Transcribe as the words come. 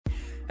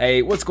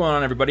Hey, what's going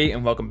on, everybody,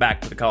 and welcome back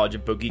to the College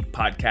Info Geek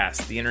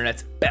Podcast, the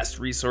internet's best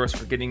resource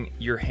for getting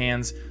your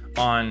hands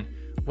on...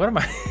 What am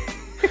I...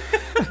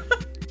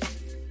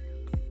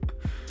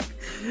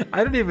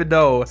 I don't even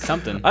know.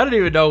 Something. I don't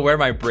even know where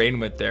my brain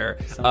went there.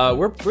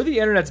 We're the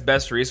internet's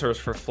best resource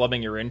for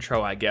flubbing your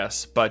intro, I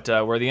guess, but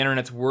we're the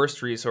internet's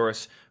worst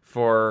resource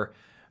for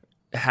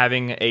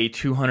having a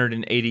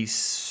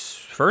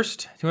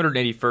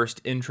 281st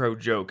intro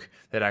joke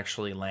that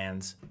actually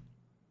lands.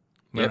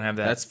 We don't have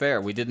that. That's fair.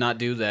 We did not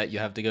do that. You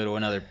have to go to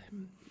another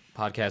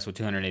podcast with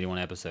 281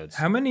 episodes.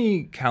 How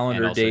many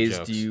calendar days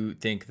jokes. do you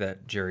think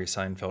that Jerry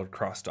Seinfeld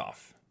crossed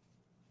off?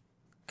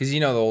 Because you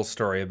know the whole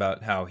story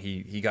about how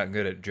he got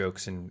good at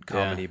jokes and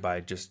comedy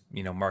by just,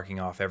 marking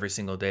off every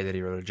single day that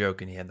he wrote a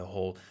joke, and he had the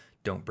whole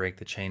don't break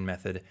the chain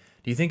method.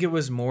 Do you think it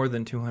was more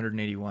than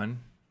 281?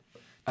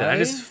 Did I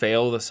just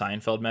fail the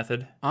Seinfeld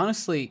method?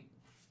 Honestly,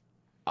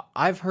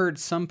 I've heard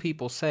some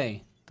people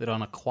say that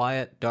on a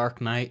quiet,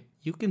 dark night,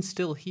 you can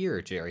still hear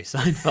Jerry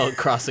Seinfeld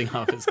crossing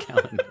off his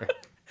calendar.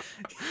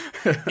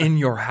 In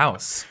your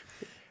house.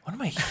 What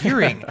am I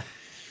hearing?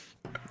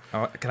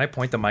 Can I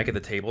point the mic at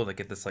the table to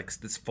get this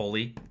this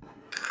Foley?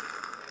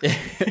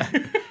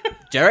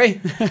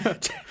 Jerry?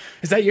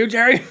 Is that you,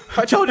 Jerry?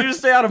 I told you to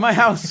stay out of my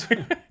house.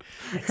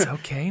 It's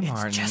okay,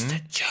 Martin. It's just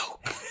a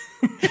joke.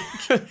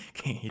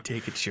 Can't you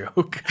take a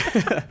joke?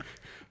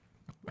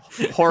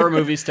 Horror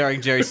movie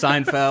starring Jerry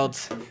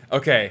Seinfeld.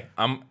 Okay,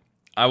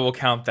 I will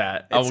count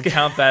that. I will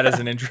count that as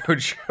an intro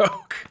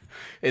joke.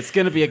 It's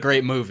going to be a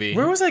great movie.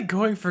 Where was I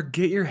going for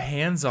get your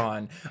hands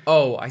on?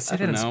 Oh, I see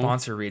it in know.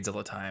 sponsor reads all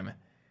the time.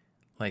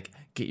 Like,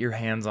 get your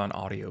hands on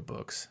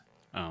audiobooks.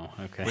 Oh,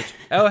 okay.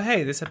 Oh,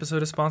 hey, this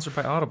episode is sponsored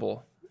by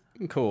Audible.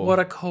 Cool. What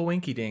a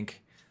coinky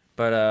dink.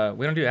 But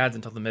we don't do ads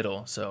until the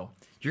middle, so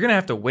you're going to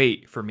have to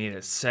wait for me to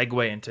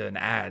segue into an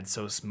ad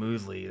so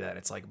smoothly that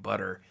it's like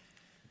butter.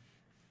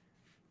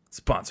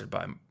 Sponsored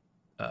by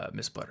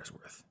Miss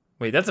Buttersworth.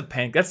 Wait, that's a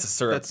that's the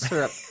syrup. That's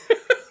syrup.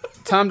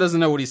 Tom doesn't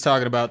know what he's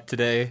talking about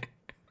today.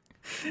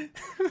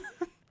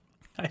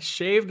 I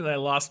shaved and I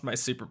lost my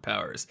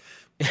superpowers,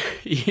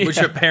 which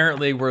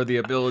apparently were the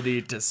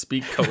ability to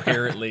speak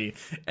coherently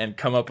and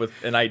come up with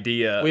an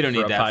idea. We don't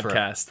need that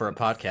podcast. for a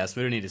podcast.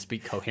 We don't need to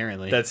speak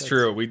coherently. That's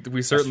true.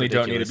 We certainly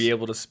don't need to ridiculous. be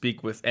able to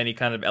speak with any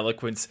kind of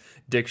eloquence,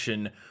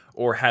 diction,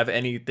 or have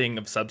anything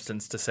of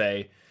substance to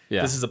say.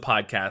 Yeah. This is a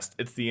podcast.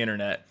 It's the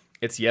internet.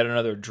 It's yet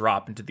another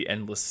drop into the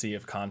endless sea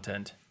of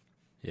content.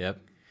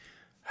 Yep.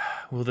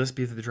 Will this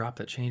be the drop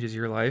that changes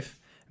your life?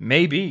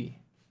 Maybe.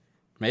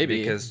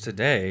 Because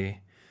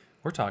today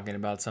we're talking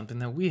about something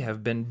that we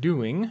have been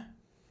doing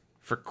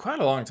for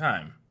quite a long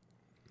time.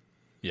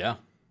 Yeah.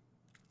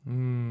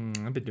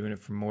 I've been doing it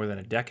for more than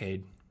a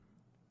decade.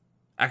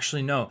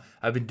 Actually, no.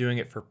 I've been doing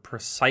it for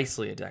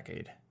precisely a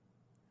decade.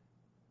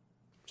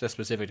 Is that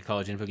specific to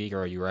College Info Geek,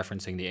 or are you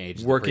referencing the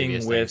age? Working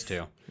of the with things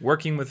too?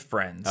 working with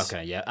friends.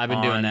 Okay, yeah. I've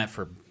been doing that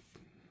for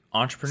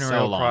entrepreneurial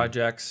so long.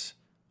 projects,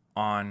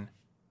 on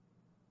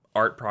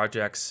art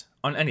projects,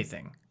 on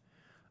anything.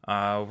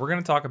 We're going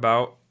to talk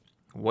about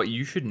what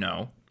you should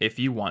know if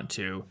you want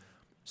to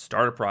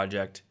start a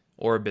project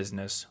or a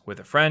business with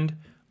a friend,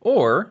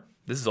 or,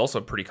 this is also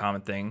a pretty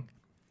common thing,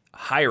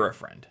 hire a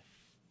friend.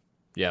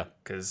 Yeah.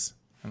 Because,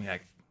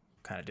 I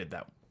kind of did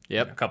that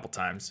Yep. a couple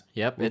times.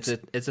 Yep. Oops.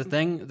 It's a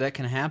thing that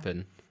can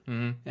happen.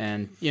 Mm-hmm.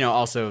 And,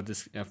 also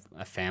this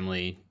a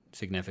family,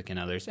 significant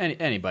others,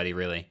 anybody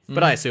really. Mm-hmm.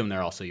 But I assume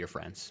they're also your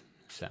friends.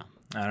 So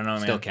I don't know,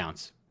 man. still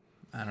counts.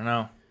 I don't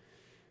know.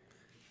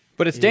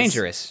 But it's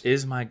dangerous.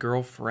 Is my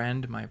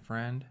girlfriend my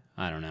friend?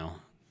 I don't know.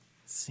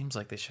 Seems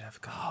like they should have.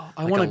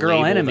 I want a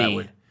girl label enemy. that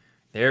would-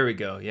 There we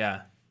go.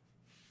 Yeah,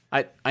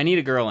 I need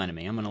a girl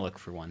enemy. I'm going to look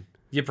for one.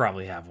 you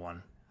probably have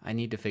one. I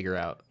need to figure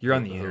out You're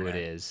on the who internet.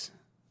 it is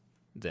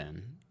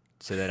then,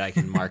 so that I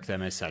can mark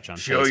them as such on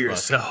Show Facebook.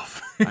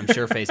 yourself. I'm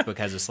sure Facebook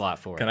has a slot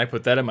for it. Can I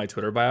put that in my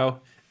Twitter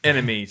bio?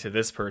 Enemy to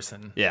this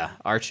person. Yeah,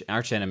 arch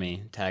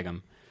enemy, tag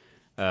them.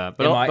 But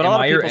Am a I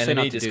lot of your people say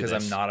enemy not to just do because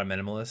I'm this. not a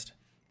minimalist?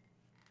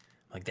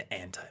 Like the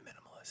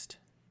anti-minimalist.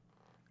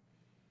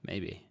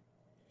 Maybe.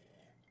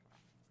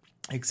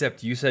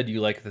 Except you said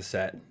you like the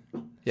set.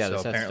 Yeah, so the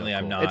set's apparently still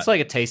I'm cool. not. It's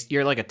like a taste.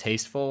 You're like a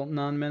tasteful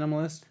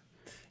non-minimalist.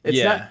 It's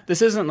Yeah. not.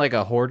 This isn't like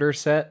a hoarder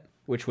set,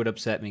 which would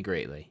upset me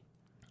greatly.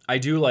 I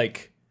do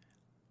like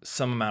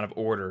some amount of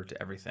order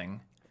to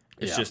everything.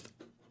 It's Yeah. just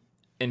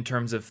in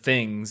terms of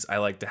things, I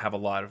like to have a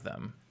lot of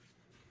them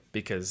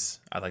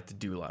because I like to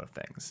do a lot of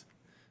things.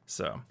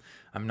 So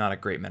I'm not a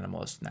great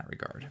minimalist in that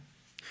regard.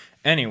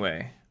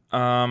 Anyway,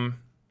 I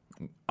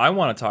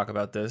want to talk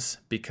about this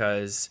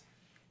because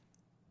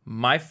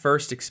my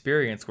first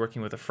experience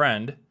working with a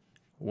friend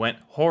went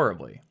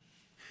horribly.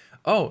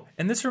 Oh,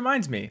 and this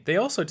reminds me, they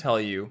also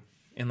tell you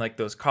in like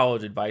those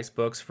college advice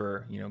books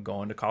for,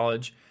 going to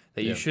college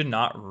that you should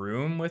not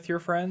room with your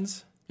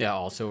friends. Yeah,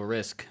 also a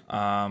risk.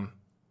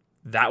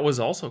 That was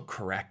also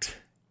correct.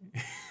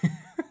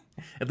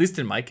 At least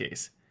in my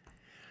case.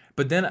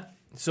 But then,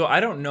 so I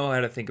don't know how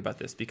to think about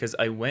this because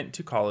I went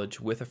to college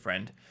with a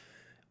friend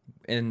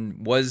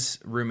and was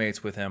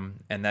roommates with him,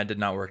 and that did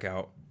not work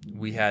out.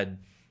 We had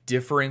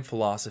differing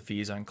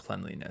philosophies on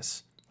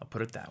cleanliness. I'll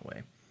put it that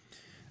way.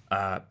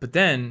 But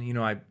then,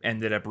 I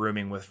ended up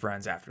rooming with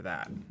friends after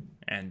that,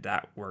 and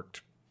that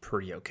worked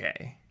pretty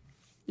okay.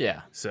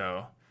 Yeah.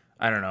 So,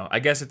 I don't know. I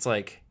guess it's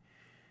like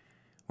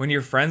when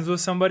you're friends with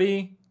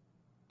somebody,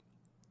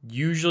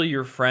 usually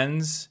you're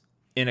friends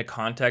in a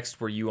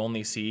context where you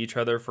only see each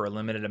other for a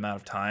limited amount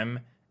of time,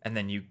 and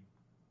then you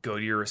go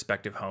to your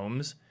respective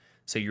homes.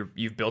 So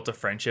you've built a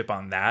friendship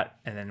on that,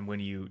 and then when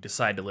you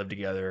decide to live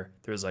together,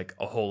 there's like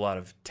a whole lot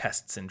of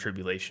tests and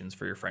tribulations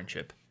for your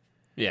friendship.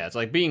 Yeah, it's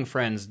like being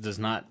friends does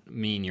not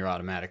mean you're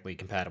automatically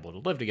compatible to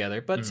live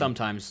together, but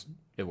sometimes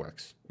it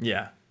works.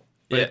 Yeah.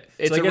 But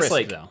It's so a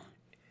risk, though.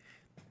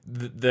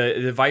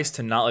 The advice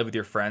to not live with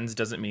your friends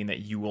doesn't mean that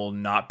you will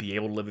not be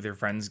able to live with your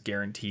friends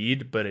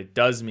guaranteed, but it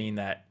does mean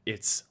that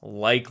it's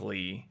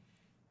likely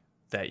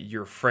that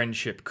your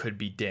friendship could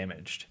be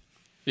damaged.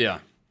 Yeah.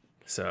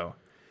 So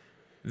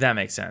that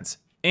makes sense.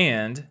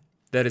 And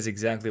that is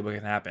exactly what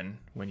can happen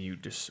when you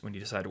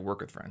decide to work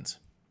with friends.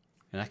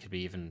 And that could be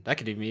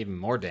even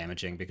more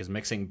damaging, because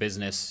mixing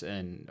business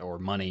or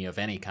money of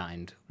any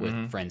kind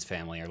with friends,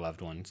 family, or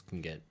loved ones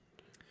can get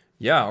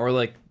Yeah, or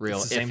like real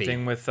it's the same iffy.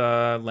 thing with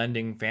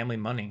lending family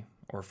money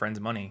or friends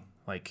money.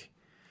 Like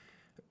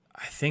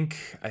I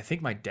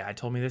think my dad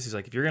told me this. He's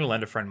like, if you're gonna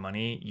lend a friend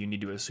money, you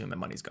need to assume that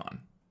money's gone.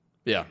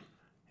 Yeah.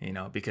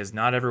 Because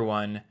not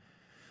everyone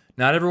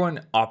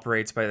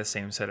operates by the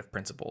same set of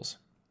principles.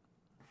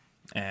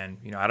 And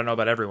I don't know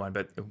about everyone,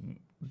 but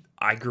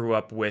I grew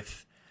up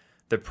with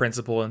the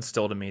principle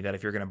instilled in me that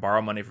if you're going to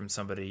borrow money from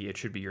somebody, it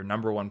should be your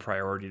number one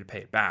priority to pay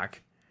it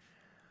back.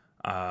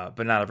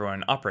 But not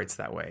everyone operates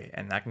that way,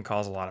 and that can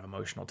cause a lot of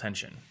emotional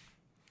tension.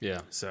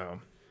 Yeah. So,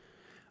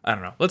 I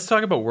don't know. Let's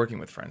talk about working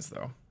with friends,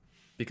 though,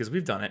 because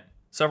we've done it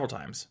several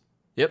times.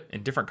 Yep.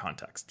 In different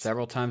contexts.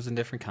 Several times in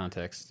different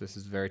contexts. This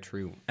is very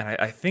true. And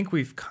I think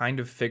we've kind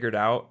of figured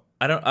out.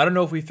 I don't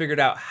know if we figured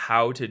out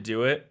how to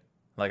do it.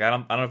 Like I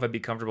don't know if I'd be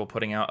comfortable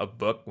putting out a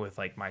book with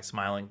like my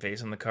smiling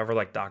face on the cover,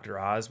 like Dr.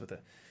 Oz with a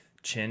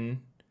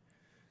chin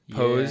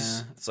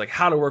pose. Yeah. It's like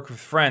How to Work with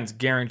Friends,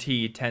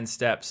 guaranteed 10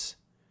 steps,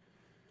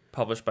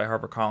 published by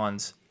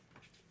HarperCollins.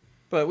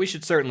 But we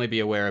should certainly be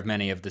aware of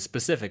many of the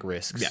specific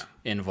risks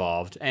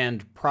involved,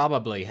 and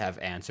probably have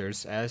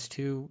answers as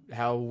to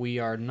how we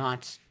are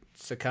not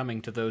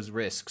succumbing to those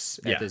risks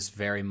at this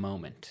very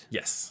moment.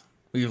 Yes.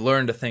 We've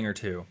learned a thing or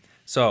two.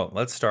 So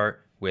let's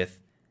start with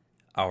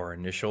our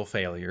initial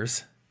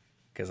failures,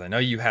 because I know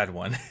you had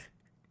one.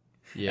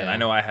 Yeah. And I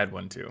know I had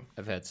one too.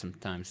 I've had some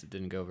times that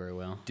didn't go very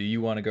well. Do you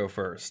want to go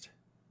first?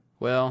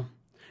 Well,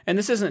 and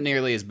this isn't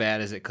nearly as bad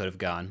as it could have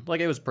gone.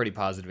 Like, it was a pretty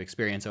positive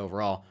experience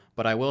overall.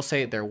 But I will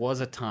say there was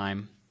a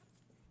time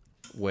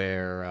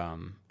where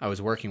I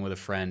was working with a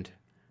friend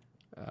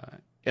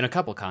in a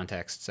couple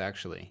contexts,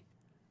 actually.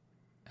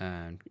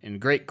 And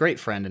great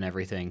friend and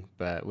everything.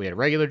 But we had a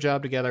regular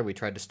job together. We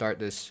tried to start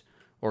this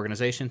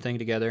organization thing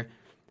together.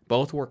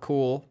 Both were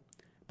cool.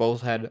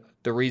 Both had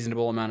the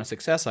reasonable amount of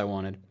success I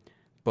wanted.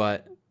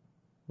 But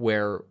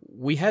where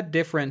we had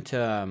different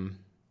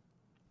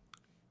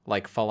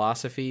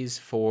philosophies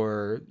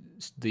for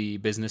the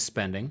business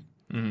spending.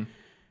 Mm-hmm.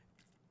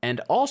 And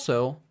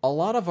also, a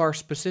lot of our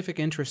specific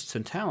interests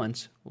and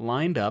talents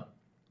lined up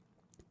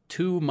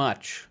too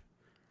much.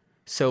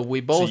 So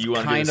we both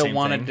kind of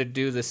wanted to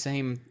do the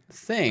same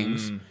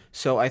things.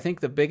 So I think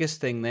the biggest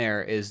thing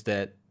there is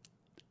that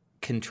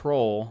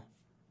control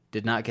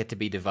did not get to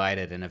be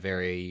divided in a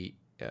very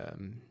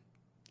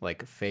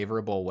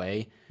favorable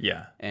way.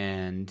 Yeah.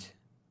 And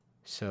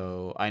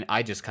so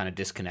I just kind of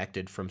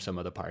disconnected from some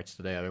of the parts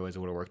that I otherwise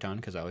would have worked on,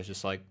 because I was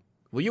just like,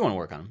 well, you want to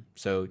work on them,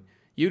 so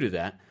you do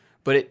that.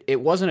 But it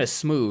wasn't as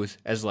smooth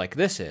as like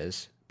this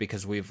is,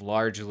 because we've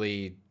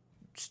largely,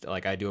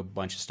 I do a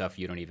bunch of stuff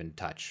you don't even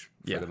touch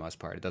for the most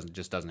part. It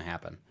just doesn't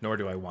happen. Nor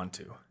do I want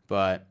to.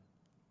 But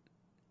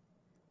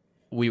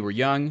we were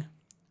young.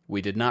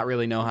 We did not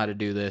really know how to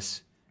do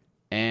this.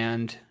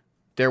 And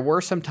there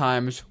were some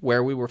times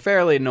where we were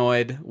fairly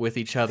annoyed with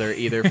each other,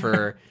 either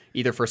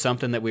for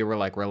something that we were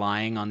like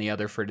relying on the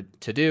other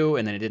to do,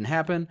 and then it didn't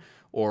happen,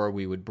 or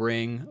we would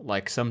bring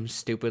like some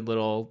stupid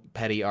little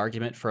petty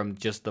argument from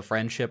just the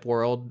friendship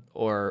world,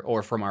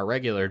 or from our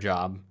regular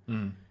job.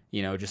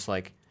 Just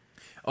like,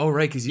 oh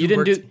right, because you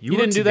didn't worked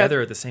do together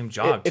that at the same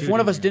job. If one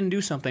of us didn't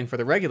do something for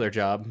the regular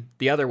job,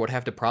 the other would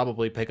have to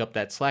probably pick up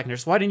that slack. And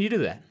just, why didn't you do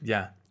that?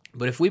 Yeah.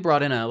 But if we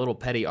brought in a little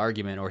petty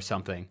argument or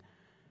something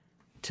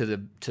to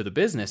the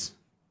business,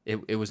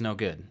 it was no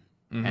good.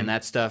 Mm-hmm. And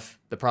that stuff,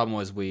 the problem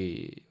was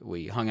we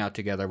hung out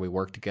together, we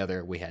worked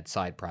together, we had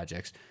side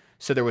projects,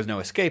 so there was no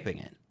escaping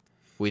it.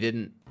 We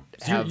didn't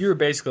have... You were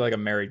basically like a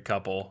married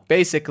couple.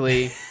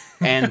 Basically,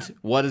 and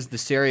what is the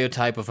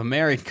stereotype of a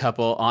married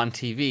couple on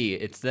TV?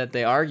 It's that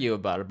they argue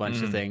about a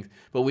bunch of things,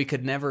 but we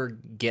could never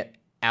get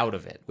out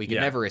of it. We could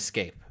never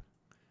escape.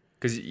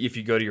 Because if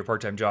you go to your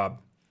part-time job,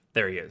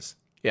 there he is.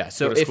 Yeah,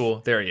 so go to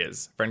school, there he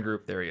is. Friend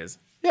group, there he is.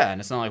 Yeah,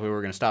 and it's not like we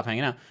were going to stop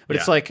hanging out. But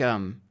it's like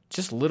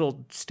just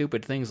little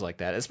stupid things like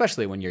that,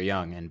 especially when you're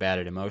young and bad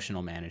at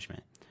emotional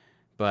management.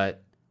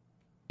 But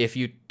if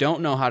you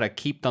don't know how to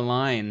keep the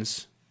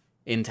lines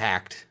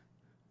intact,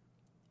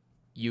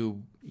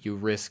 you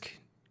risk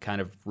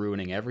kind of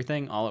ruining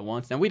everything all at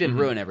once. Now, we didn't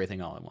ruin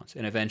everything all at once,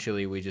 and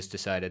eventually we just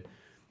decided,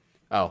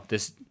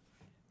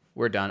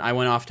 we're done. I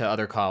went off to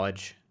other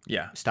college,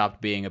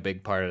 stopped being a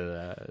big part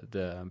of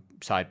the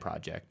side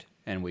project,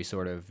 and we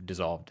sort of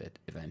dissolved it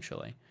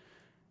eventually.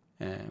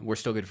 We're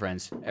still good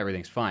friends.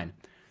 Everything's fine.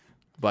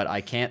 But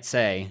I can't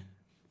say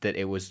that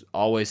it was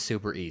always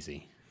super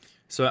easy.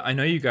 So I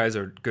know you guys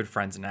are good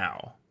friends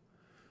now.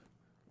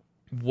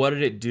 What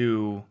did it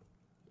do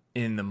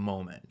in the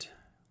moment?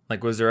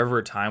 Like, was there ever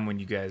a time when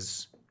you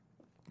guys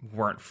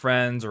weren't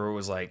friends, or it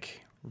was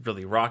like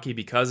really rocky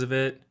because of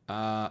it?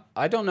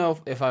 I don't know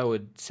if I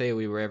would say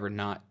we were ever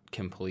not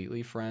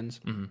completely friends,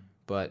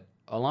 but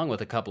along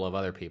with a couple of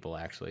other people,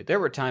 actually, there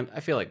were times, I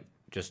feel like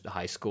just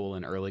high school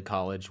and early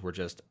college were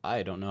just,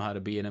 I don't know how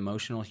to be an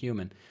emotional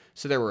human.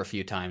 So there were a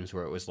few times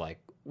where it was like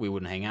we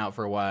wouldn't hang out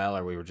for a while,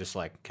 or we were just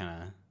like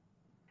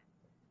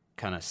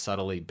kind of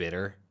subtly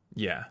bitter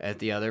at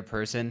the other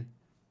person.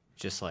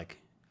 Just like,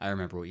 I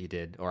remember what you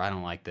did, or I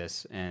don't like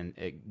this, and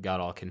it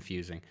got all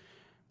confusing.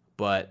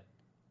 But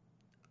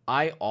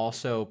I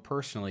also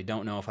personally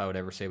don't know if I would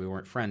ever say we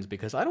weren't friends,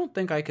 because I don't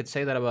think I could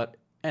say that about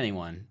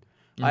anyone.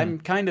 I'm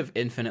kind of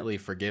infinitely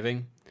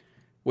forgiving,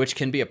 which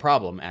can be a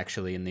problem,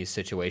 actually, in these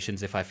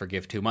situations if I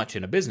forgive too much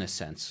in a business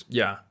sense.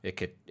 Yeah.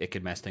 It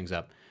could mess things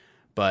up.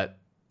 But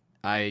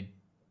I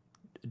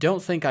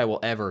don't think I will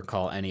ever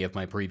call any of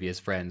my previous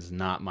friends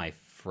not my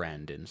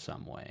friend in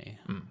some way.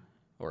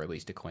 Or at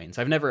least acquaintance.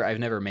 I've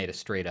never made a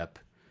straight up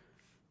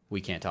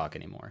we can't talk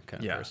anymore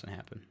kind of person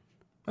happen.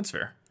 That's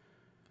fair.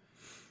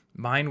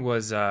 Mine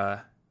was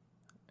actually,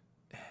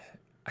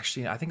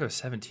 I think I was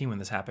 17 when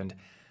this happened.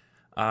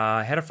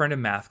 I had a friend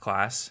in math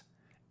class,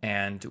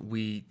 and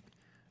we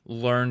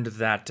learned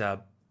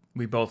that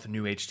we both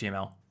knew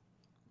HTML.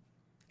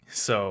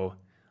 So,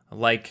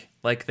 like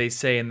they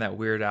say in that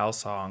Weird Al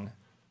song,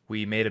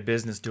 we made a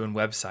business doing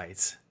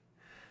websites.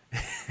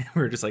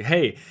 We were just like,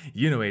 hey,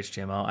 you know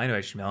HTML, I know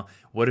HTML.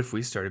 What if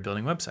we started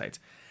building websites?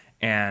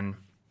 And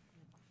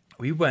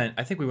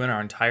I think we went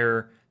our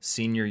entire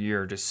senior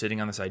year just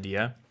sitting on this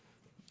idea.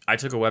 I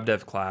took a web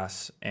dev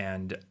class,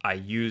 and I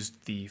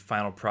used the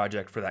final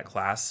project for that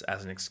class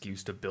as an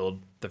excuse to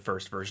build the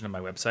first version of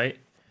my website,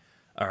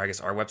 or I guess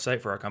our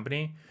website for our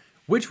company,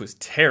 which was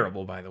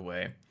terrible, by the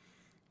way.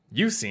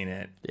 You've seen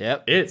it.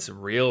 Yep. It's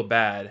real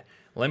bad.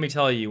 Let me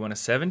tell you, when a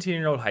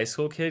 17-year-old high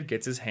school kid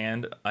gets his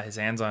hands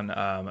on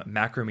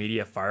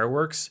Macromedia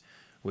Fireworks,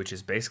 which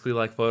is basically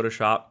like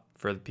Photoshop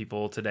for the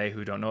people today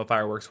who don't know what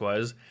Fireworks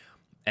was,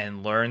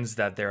 and learns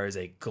that there is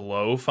a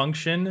glow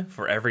function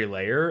for every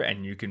layer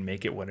and you can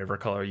make it whatever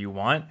color you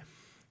want,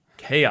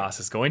 chaos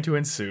is going to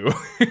ensue.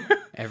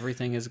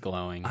 Everything is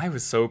glowing. I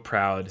was so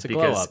proud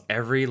because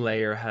every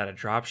layer had a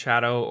drop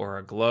shadow or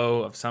a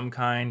glow of some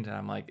kind. And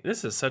I'm like,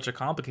 this is such a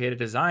complicated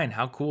design.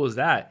 How cool is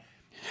that?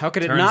 How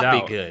could it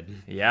not be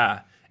good?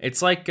 Yeah.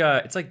 It's like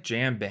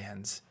jam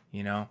bands,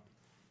 you know?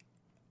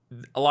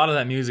 A lot of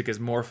that music is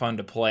more fun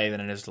to play than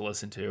it is to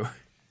listen to.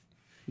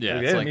 Yeah,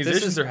 it's like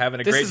musicians are having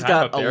a great time up there. This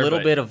has got a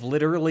little bit of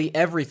literally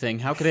everything.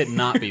 How could it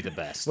not be the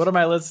best? What am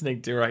I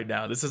listening to right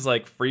now? This is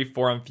like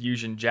freeform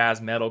fusion jazz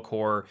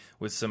metalcore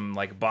with some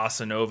like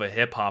bossa nova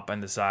hip hop on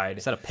the side.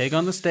 Is that a pig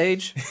on the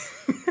stage?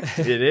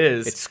 It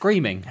is. It's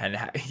screaming. And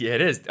yeah,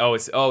 it is.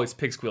 It's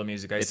pig squeal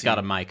music. It's got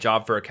a mic.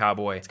 Job for a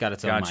Cowboy. It's got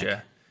its own mic.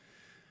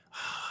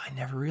 I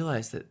never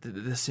realized that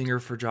the singer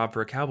for Job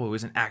for a Cowboy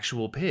was an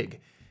actual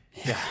pig.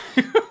 Yeah.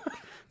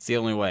 It's the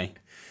only way.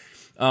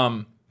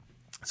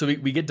 So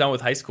we get done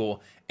with high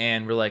school,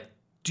 and we're like,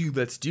 dude,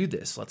 let's do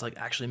this. Let's like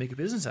actually make a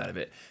business out of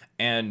it.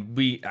 And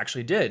we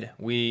actually did.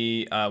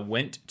 We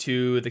went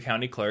to the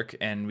county clerk,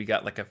 and we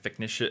got like a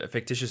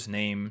fictitious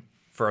name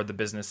for the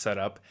business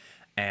setup.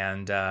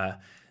 And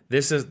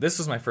this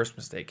was my first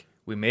mistake.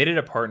 We made it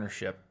a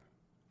partnership.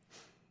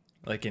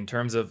 Like in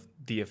terms of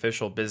the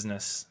official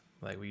business,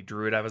 like we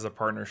drew it up as a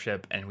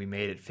partnership, and we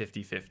made it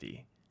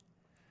 50-50.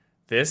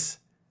 This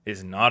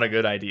is not a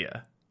good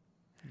idea.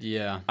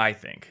 Yeah. I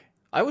think.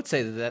 I would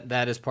say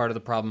that is part of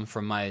the problem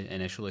from my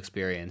initial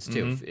experience,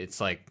 too. Mm-hmm.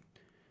 It's like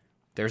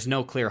there's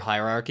no clear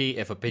hierarchy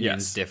if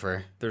opinions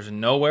differ. There's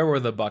nowhere where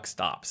the buck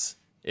stops.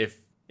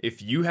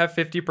 If you have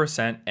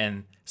 50%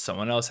 and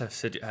someone else has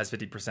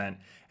 50%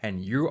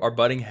 and you are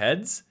butting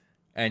heads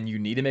and you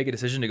need to make a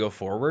decision to go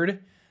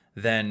forward,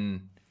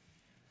 then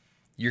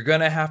you're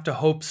going to have to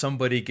hope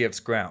somebody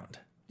gives ground.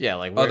 Yeah,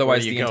 like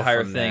otherwise the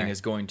entire thing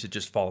is going to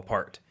just fall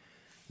apart,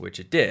 which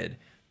it did.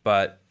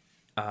 But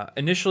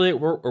initially it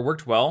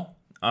worked well.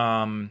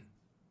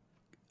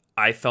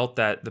 I felt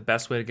that the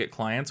best way to get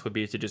clients would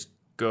be to just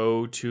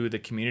go to the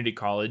community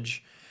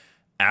college,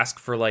 ask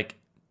for like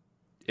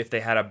if they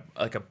had a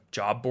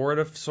job board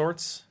of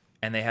sorts,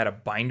 and they had a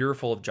binder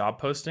full of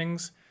job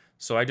postings.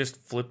 So I just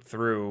flipped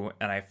through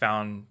and I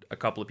found a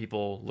couple of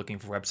people looking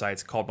for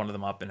websites, called one of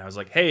them up, and I was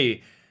like,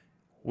 hey,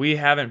 we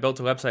haven't built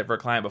a website for a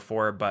client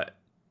before, but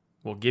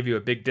we'll give you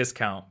a big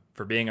discount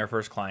for being our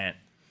first client.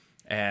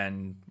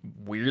 And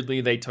weirdly,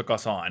 they took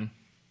us on.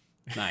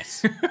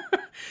 Nice.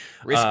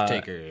 Risk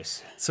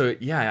takers. So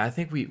yeah, I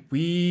think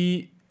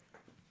we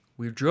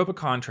drew up a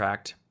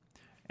contract,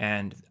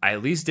 and I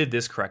at least did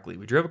this correctly.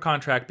 We drew up a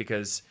contract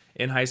because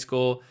in high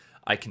school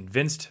I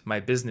convinced my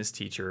business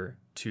teacher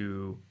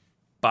to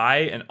buy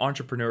an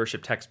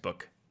entrepreneurship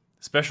textbook,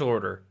 special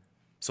order,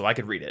 so I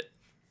could read it,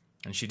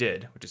 and she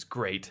did, which is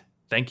great.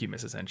 Thank you,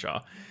 Mrs.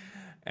 Henshaw.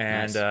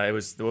 And Nice. it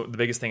was the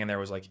biggest thing in there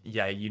was like,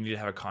 yeah, you need to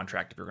have a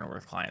contract if you're going to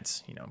work with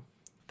clients.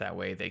 That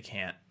way they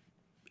can't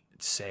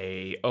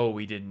say, oh,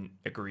 we didn't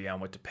agree on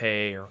what to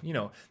pay, or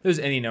there's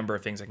any number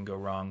of things that can go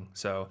wrong.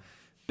 So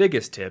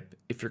biggest tip,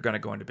 if you're going to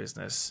go into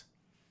business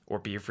or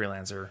be a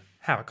freelancer,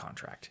 have a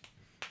contract.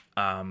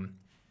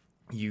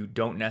 You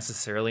don't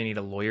necessarily need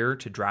a lawyer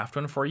to draft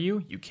one for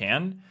you. You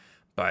can,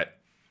 but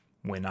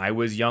when I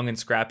was young and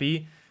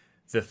scrappy,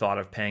 the thought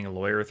of paying a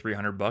lawyer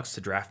 $300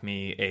 to draft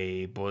me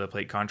a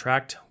boilerplate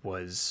contract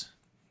was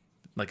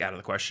like out of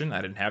the question.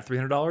 I didn't have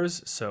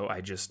 $300, so I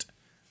just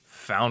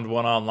found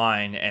one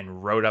online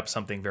and wrote up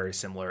something very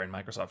similar in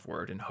Microsoft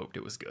Word and hoped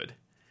it was good.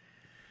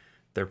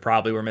 There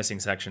probably were missing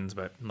sections,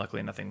 but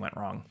luckily nothing went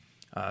wrong.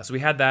 So we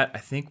had that. I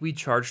think we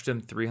charged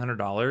them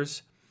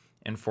 $300.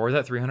 And for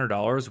that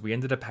 $300, we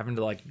ended up having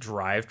to like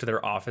drive to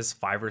their office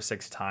 5 or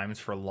 6 times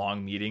for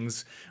long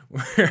meetings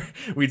where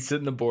we'd sit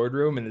in the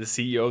boardroom and the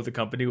CEO of the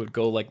company would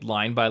go like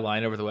line by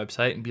line over the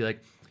website and be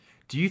like,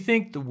 do you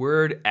think the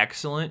word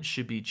excellent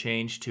should be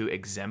changed to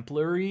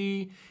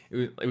exemplary?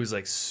 It was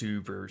like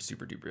super,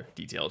 super duper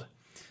detailed.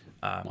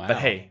 Wow. But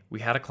hey, we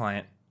had a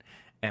client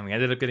and we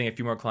ended up getting a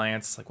few more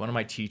clients. Like one of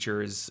my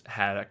teachers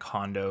had a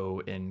condo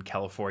in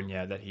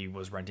California that he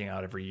was renting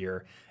out every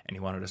year and he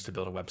wanted us to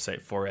build a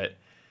website for it.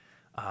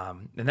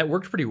 And that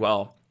worked pretty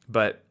well,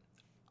 but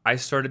I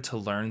started to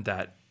learn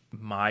that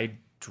my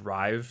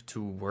drive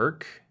to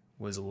work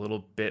was a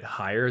little bit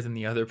higher than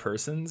the other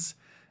person's,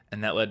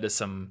 and that led to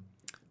some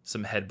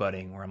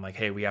headbutting where I'm like,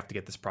 hey, we have to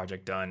get this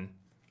project done,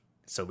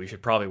 so we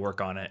should probably work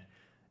on it.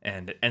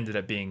 And it ended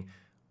up being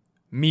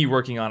me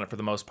working on it for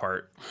the most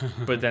part,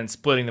 but then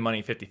splitting the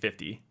money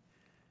 50-50,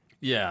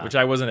 Yeah. which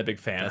I wasn't a big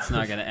fan That's of.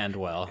 not going to end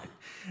well.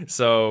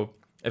 So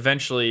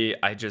eventually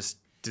I just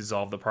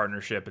dissolved the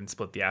partnership and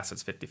split the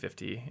assets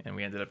 50-50. And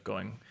we ended up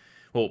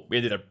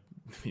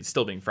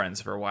still being friends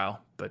for a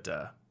while, but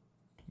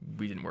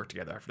we didn't work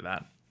together after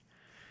that.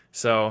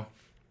 So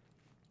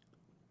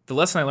the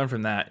lesson I learned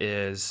from that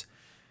is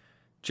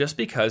just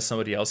because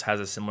somebody else has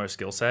a similar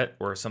skill set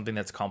or something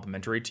that's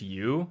complementary to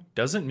you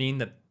doesn't mean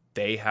that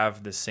they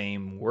have the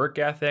same work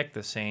ethic,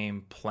 the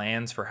same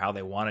plans for how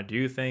they want to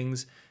do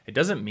things. It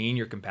doesn't mean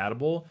you're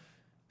compatible.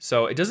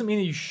 So it doesn't mean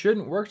that you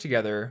shouldn't work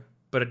together,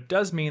 but it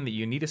does mean that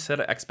you need to set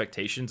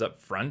expectations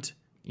up front.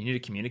 You need to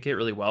communicate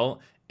really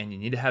well, and you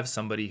need to have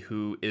somebody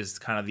who is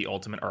kind of the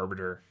ultimate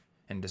arbiter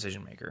and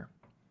decision maker.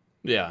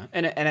 Yeah.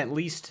 And at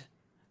least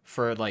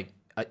for like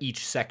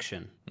each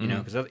section, you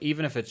know, because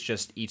even if it's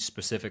just each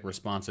specific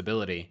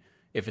responsibility,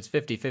 if it's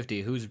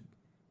 50-50,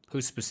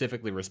 who's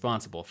specifically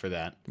responsible for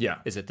that? Yeah.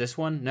 Is it this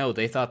one? No,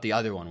 they thought the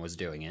other one was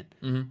doing it.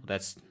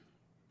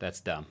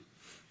 That's dumb.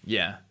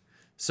 Yeah.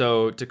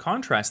 So to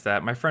contrast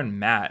that, my friend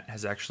Matt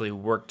has actually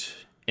worked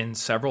in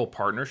several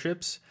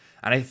partnerships,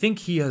 and I think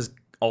he has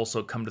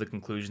also come to the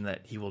conclusion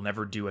that he will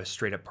never do a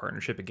straight up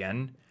partnership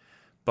again.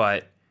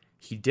 But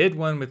he did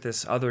one with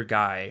this other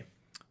guy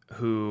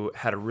who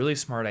had a really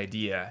smart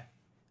idea.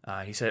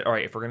 He said, all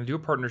right, if we're going to do a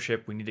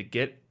partnership, we need to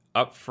get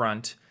up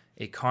front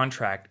a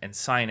contract and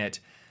sign it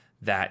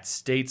that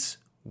states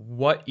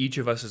what each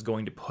of us is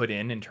going to put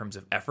in terms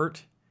of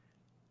effort,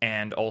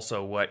 and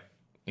also what,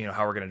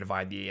 how we're going to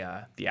divide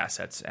the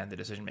assets and the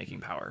decision-making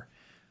power.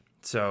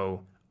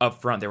 So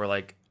up front, they were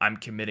like, I'm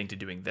committing to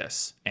doing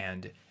this.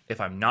 And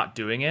if I'm not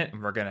doing it,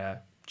 and we're going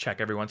to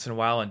check every once in a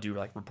while and do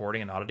like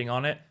reporting and auditing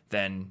on it,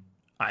 then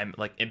I'm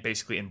like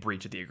basically in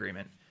breach of the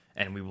agreement,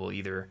 and we will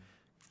either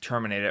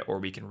terminate it or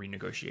we can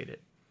renegotiate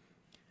it.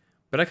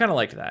 But I kind of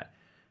liked that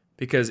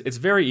because it's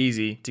very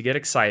easy to get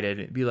excited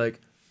and be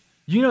like,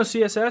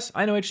 CSS,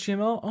 I know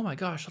HTML. Oh my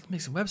gosh, let's make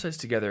some websites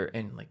together,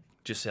 and like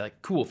just say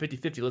like, cool,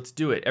 50-50, let's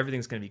do it.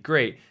 Everything's going to be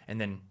great. And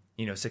then,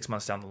 6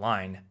 months down the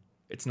line,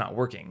 it's not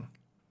working.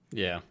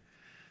 Yeah.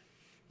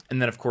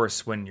 And then of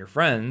course, when you're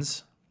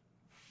friends,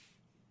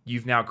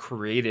 you've now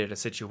created a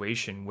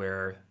situation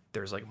where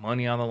there's like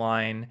money on the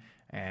line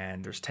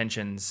and there's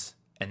tensions,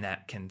 and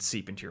that can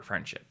seep into your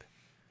friendship,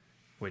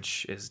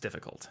 which is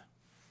difficult.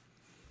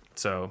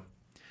 So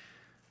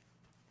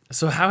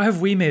how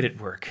have we made it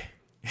work?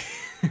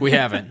 We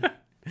haven't.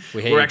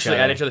 We're actually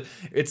at each other.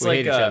 It's we like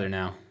hate each other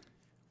now.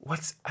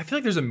 I feel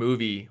like there's a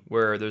movie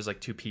where there's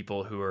like two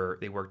people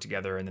they work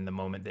together, and then the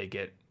moment they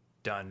get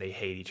done, they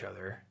hate each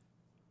other.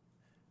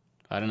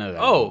 I don't know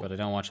that. Oh. But I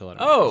don't watch a lot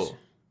of movies.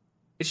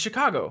 It's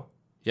Chicago.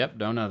 Yep,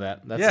 don't know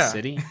that. That's Yeah. a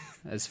city,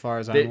 as far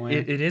as I'm aware.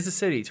 It is a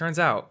city, turns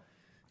out,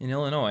 in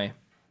Illinois.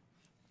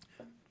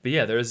 But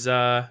yeah, there's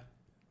a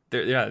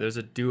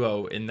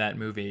duo in that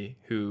movie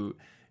who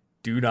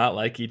do not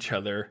like each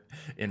other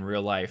in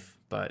real life,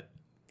 but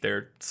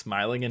they're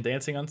smiling and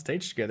dancing on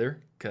stage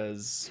together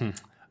because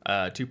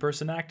a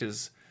 2-person act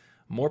is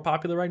more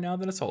popular right now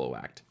than a solo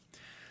act.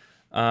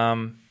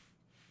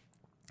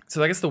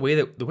 So I guess the way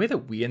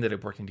that we ended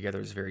up working together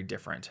is very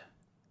different.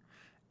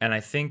 And I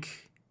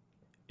think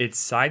it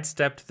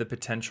sidestepped the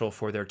potential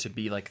for there to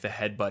be like the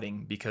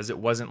headbutting, because it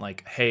wasn't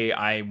like, hey,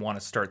 I want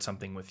to start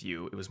something with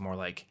you. It was more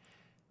like,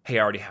 hey,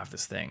 I already have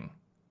this thing.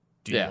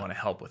 Do you want to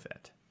help with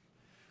it?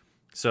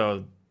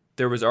 So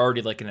there was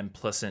already like an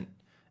implicit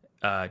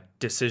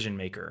decision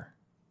maker,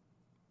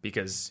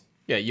 because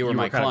you were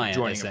my kind of client,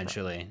 joining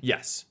essentially.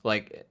 Yes.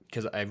 Like,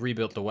 because I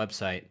rebuilt the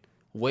website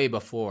way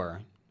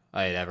before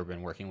I had ever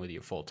been working with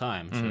you full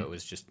time. So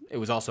it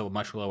was also a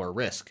much lower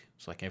risk.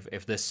 It's like,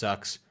 if this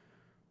sucks,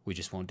 we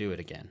just won't do it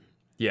again.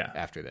 Yeah.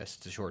 After this,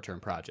 it's a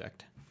short-term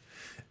project.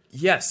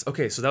 Yes.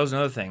 Okay. So that was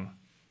another thing.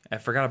 I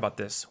forgot about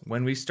this.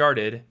 When we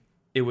started,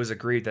 it was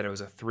agreed that it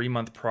was a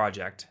 3-month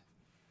project.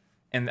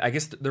 And I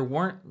guess there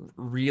weren't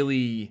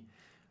really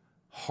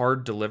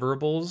hard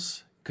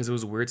deliverables, because it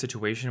was a weird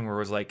situation where it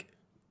was like,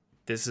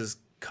 this is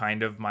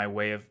kind of my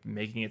way of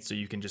making it so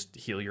you can just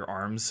heal your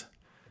arms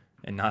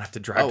and not have to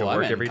drive to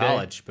work every day.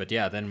 College, but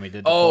yeah, then we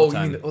did the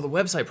full-time. You mean the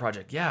website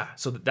project. Yeah.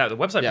 So the website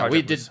project. Yeah,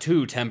 we did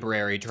 2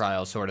 temporary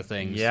trial sort of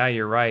things. Yeah,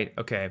 you're right.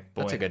 Okay.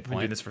 Boy, that's a good I've been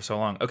point. doing this for so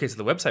long. Okay,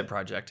 so the website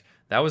project,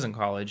 that was in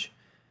college,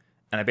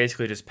 and I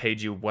basically just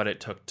paid you what it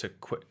took to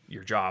quit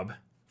your job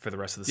for the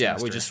rest of the semester.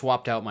 Yeah, we just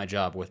swapped out my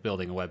job with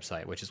building a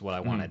website, which is what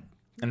I wanted.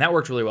 And that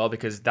worked really well,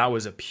 because that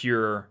was a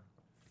pure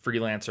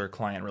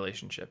freelancer-client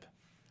relationship.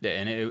 Yeah,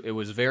 and it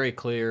was very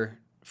clear,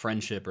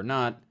 friendship or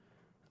not,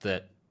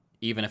 that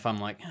even if I'm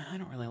like, I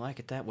don't really like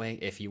it that way,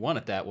 if you want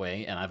it that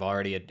way, and I've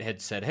already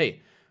had said,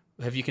 hey,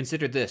 have you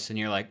considered this? And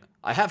you're like,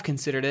 I have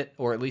considered it,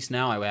 or at least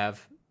now I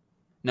have.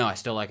 No, I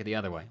still like it the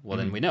other way. Well,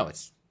 then we know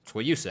it's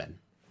what you said.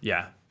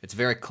 Yeah. It's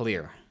very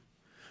clear.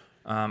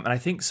 And I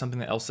think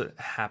something else that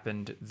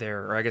happened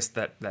there, or I guess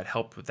that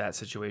helped with that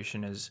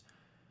situation, is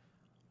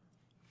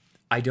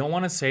I don't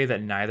want to say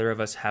that neither of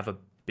us have a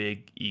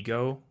big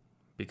ego,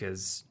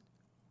 because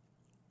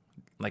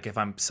like if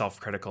I'm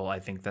self-critical, I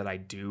think that I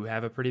do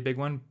have a pretty big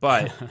one.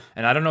 But,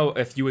 and I don't know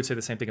if you would say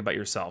the same thing about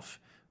yourself,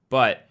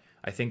 but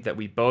I think that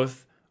we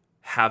both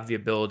have the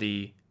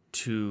ability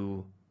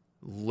to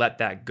let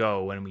that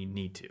go when we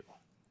need to.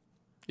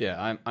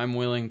 Yeah, I'm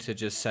willing to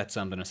just set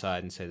something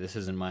aside and say, this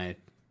isn't my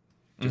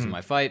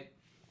fight.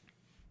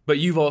 But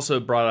you've also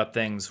brought up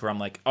things where I'm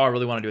like, oh, I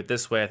really want to do it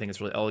this way. I think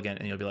it's really elegant.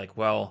 And you'll be like,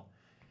 well,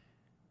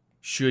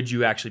 should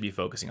you actually be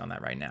focusing on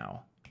that right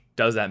now?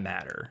 Does that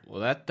matter?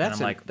 Well,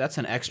 that's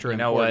an extra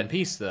know important what?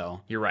 piece,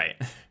 though. You're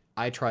right.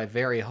 I try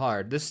very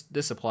hard.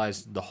 This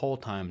applies the whole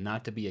time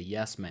not to be a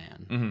yes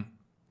man,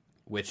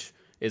 which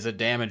is a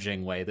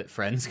damaging way that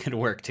friends can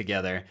work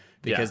together,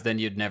 because then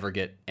you'd never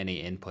get any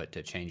input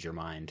to change your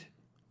mind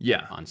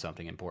on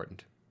something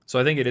important. So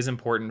I think it is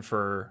important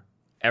for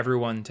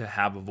everyone to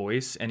have a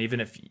voice, and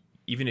even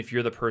if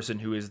you're the person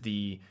who is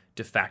the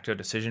de facto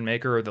decision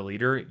maker or the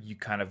leader, you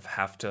kind of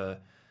have to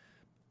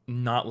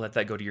not let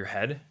that go to your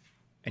head.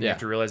 And you have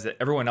to realize that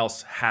everyone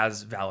else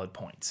has valid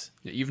points.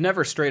 You've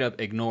never straight up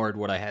ignored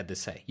what I had to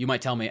say. You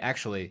might tell me,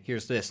 actually,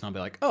 here's this, and I'll be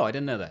like, oh, I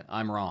didn't know that.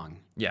 I'm wrong.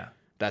 Yeah.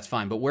 That's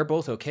fine, but we're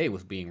both okay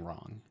with being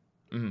wrong.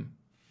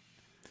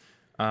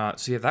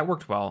 So yeah, that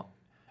worked well.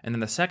 And then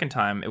the second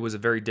time, it was a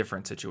very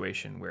different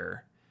situation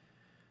where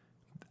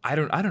I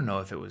don't know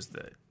if it was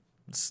that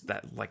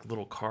like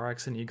little car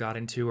accident you got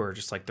into, or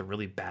just like the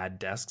really bad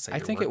desks at I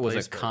your think it was a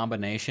workplace,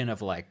 combination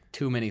of like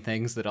too many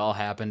things that all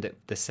happened at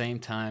the same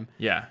time.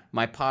 Yeah.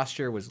 My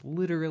posture was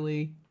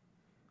literally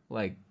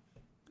like,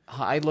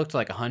 I looked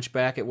like a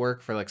hunchback at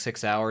work for like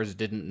 6 hours,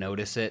 didn't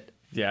notice it.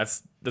 Yeah,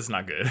 that's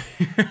not good.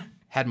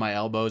 Had my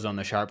elbows on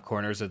the sharp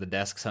corners of the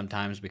desk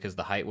sometimes because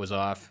the height was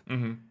off.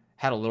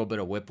 Had a little bit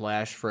of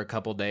whiplash for a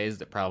couple days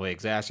that probably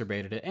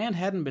exacerbated it, and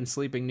hadn't been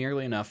sleeping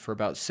nearly enough for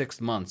about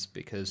 6 months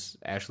because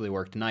Ashley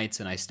worked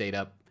nights and I stayed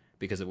up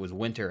because it was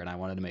winter and I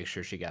wanted to make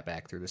sure she got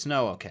back through the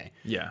snow okay.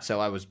 Yeah. So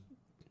I was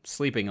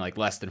sleeping like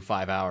less than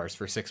 5 hours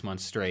for 6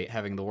 months straight,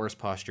 having the worst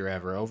posture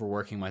ever,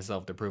 overworking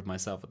myself to prove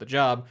myself at the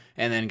job,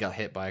 and then got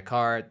hit by a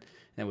car. And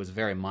it was a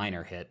very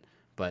minor hit,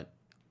 but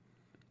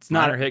it's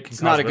not a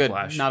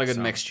good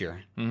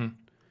mixture. And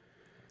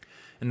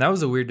that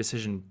was a weird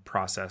decision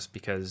process,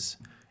 because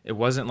it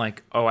wasn't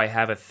like, oh, I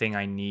have a thing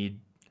I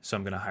need, so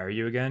I'm going to hire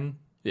you again.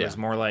 It was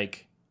more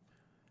like,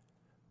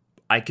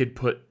 I could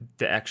put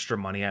the extra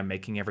money I'm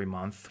making every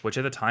month, which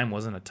at the time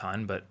wasn't a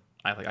ton, but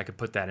I could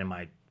put that in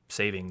my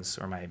savings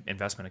or my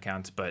investment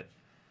accounts. But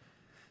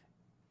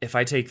if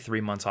I take 3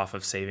 months off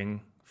of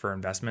saving for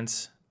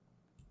investments,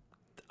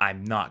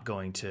 I'm not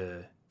going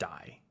to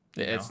die.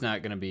 It's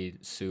not going to be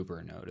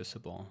super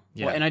noticeable.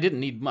 Yeah. Well, and I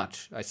didn't need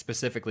much. I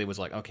specifically was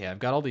like, okay, I've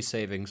got all these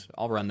savings.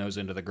 I'll run those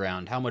into the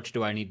ground. How much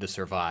do I need to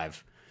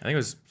survive? I think it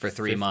was for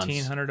 3 months.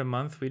 $1,500 a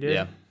month we did.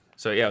 Yeah.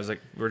 So yeah, it was like,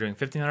 we're doing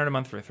 $1,500 a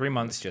month for 3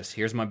 months. It's just,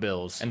 here's my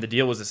bills. And the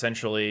deal was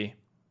essentially,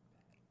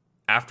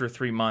 after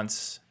 3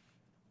 months,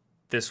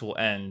 this will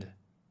end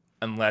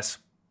unless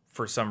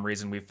for some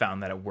reason we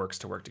found that it works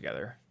to work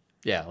together.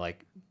 Yeah,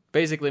 like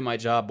Basically, my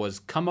job was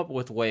come up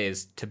with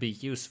ways to be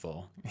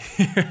useful.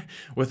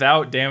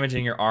 Without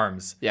damaging your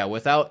arms. Yeah,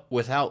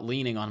 without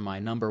leaning on my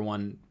number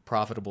one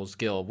profitable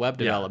skill, web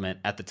development,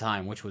 at the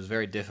time, which was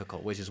very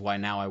difficult, which is why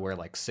now I wear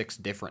like 6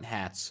 different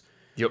hats.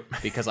 Yep.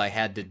 Because I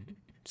had to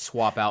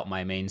swap out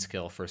my main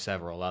skill for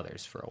several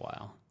others for a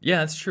while. Yeah,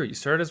 that's true. You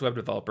started as web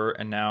developer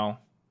and now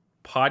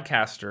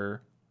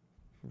podcaster,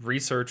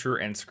 researcher,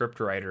 and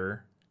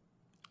scriptwriter.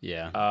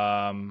 Yeah.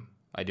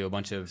 I do a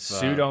bunch of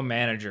Pseudo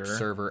manager,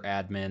 server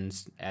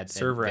admins,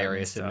 server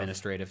various admin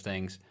administrative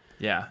things.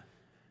 Yeah,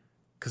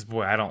 because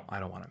boy, I don't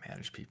want to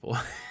manage people.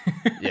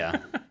 Yeah,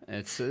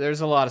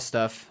 there's a lot of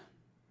stuff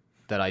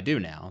that I do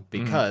now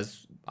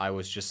because I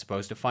was just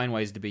supposed to find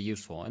ways to be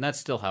useful, and that's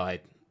still how I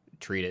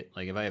treat it.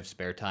 Like if I have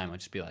spare time, I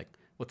just be like,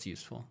 "What's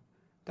useful?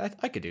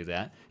 I could do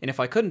that." And if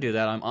I couldn't do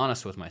that, I'm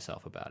honest with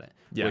myself about it,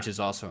 which is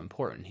also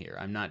important here.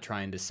 I'm not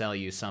trying to sell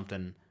you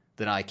something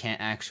that I can't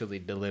actually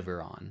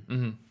deliver on.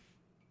 Mm-hmm.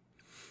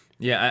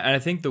 Yeah, and I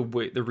think the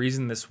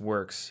reason this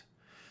works,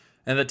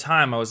 and at the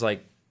time I was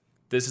like,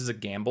 this is a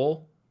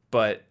gamble,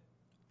 but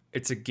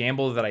it's a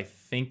gamble that I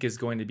think is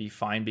going to be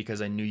fine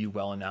because I knew you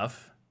well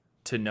enough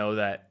to know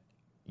that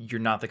you're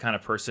not the kind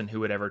of person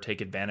who would ever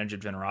take advantage of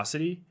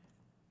generosity.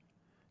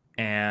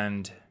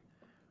 And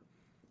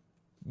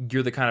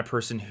you're the kind of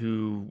person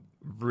who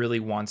really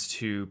wants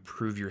to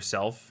prove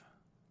yourself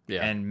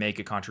and make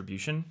a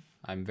contribution.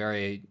 I'm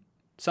very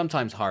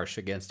sometimes harsh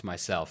against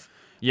myself.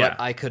 Yeah.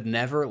 But I could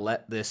never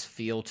let this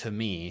feel to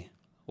me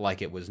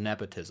like it was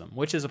nepotism,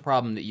 which is a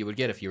problem that you would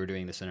get if you were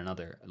doing this in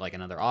another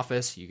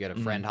office. You get a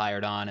friend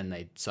hired on and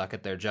they suck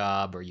at their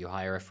job, or you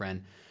hire a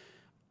friend.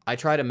 I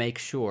try to make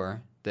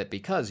sure that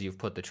because you've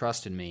put the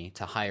trust in me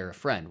to hire a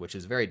friend, which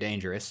is very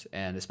dangerous,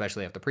 and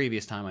especially after the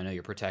previous time, I know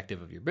you're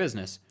protective of your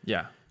business.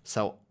 Yeah.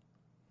 So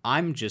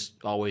I'm just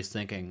always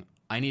thinking,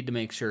 I need to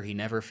make sure he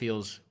never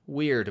feels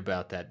weird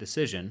about that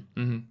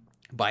decision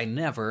by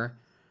never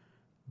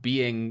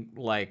being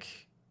like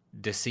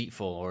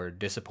deceitful or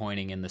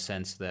disappointing in the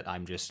sense that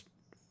I'm just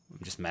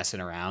messing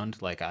around.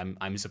 Like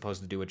I'm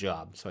supposed to do a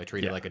job, so I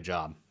treat it like a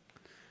job.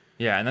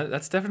 Yeah, and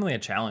that's definitely a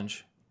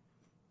challenge.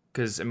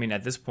 Because I mean,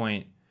 at this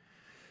point,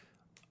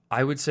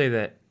 I would say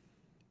that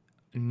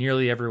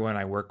nearly everyone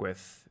I work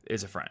with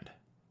is a friend.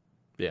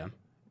 Yeah,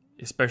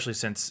 especially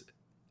since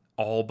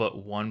all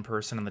but one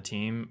person on the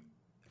team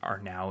are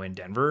now in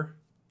Denver,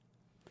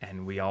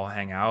 and we all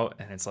hang out,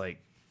 and it's like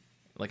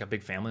a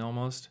big family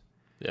almost.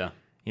 Yeah.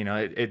 You know,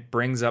 it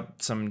brings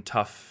up some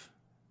tough,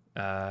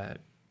 I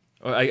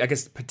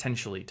guess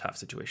potentially tough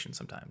situations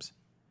sometimes.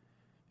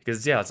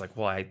 Because, yeah, it's like,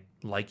 well, I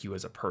like you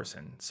as a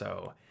person,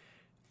 so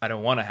I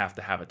don't want to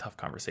have a tough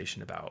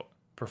conversation about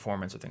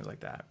performance or things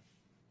like that.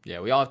 Yeah,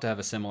 we all have to have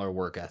a similar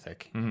work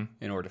ethic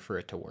in order for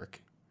it to work.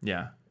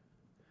 Yeah.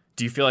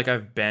 Do you feel like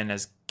I've been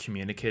as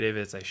communicative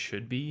as I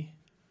should be?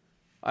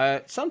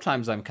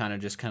 Sometimes I'm kind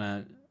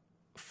of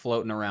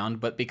floating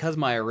around, but because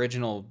my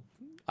original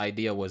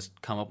idea was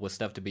come up with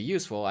stuff to be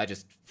useful, I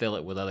just fill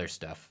it with other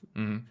stuff.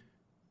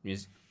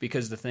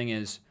 Because the thing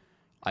is,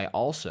 I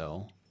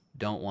also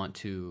don't want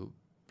to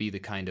be the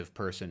kind of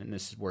person, and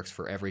this works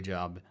for every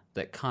job,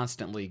 that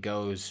constantly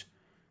goes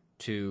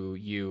to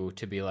you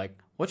to be like,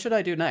 what should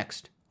I do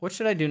next? What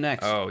should I do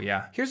next? Oh,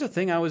 yeah. Here's a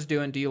thing I was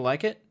doing. Do you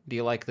like it? Do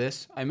you like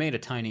this? I made a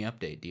tiny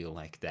update. Do you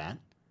like that?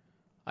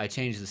 I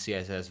changed the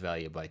CSS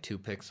value by 2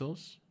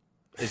 pixels.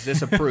 Is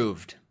this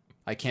approved?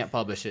 I can't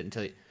publish it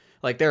until...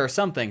 Like, there are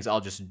some things I'll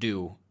just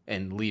do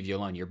and leave you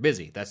alone. You're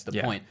busy. That's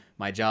the point.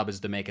 My job is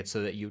to make it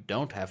so that you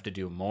don't have to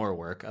do more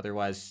work.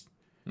 Otherwise,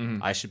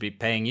 I should be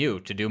paying you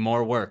to do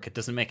more work. It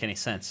doesn't make any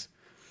sense.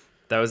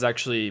 That was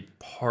actually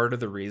part of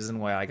the reason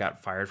why I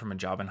got fired from a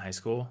job in high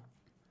school.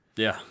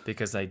 Yeah.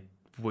 Because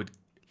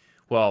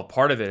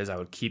part of it is I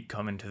would keep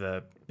coming to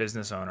the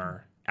business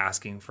owner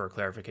asking for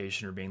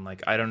clarification or being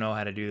like, I don't know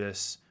how to do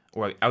this.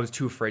 Or I was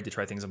too afraid to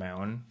try things on my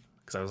own.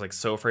 Because I was like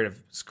so afraid of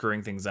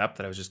screwing things up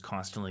that I was just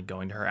constantly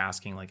going to her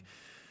asking like,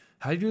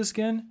 how do you do this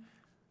again?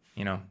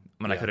 You know,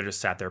 when I could have just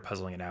sat there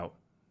puzzling it out.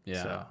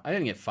 Yeah. So. I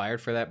didn't get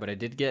fired for that, but I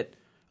did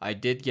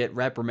get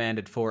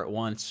reprimanded for it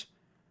once.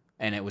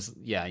 And it was,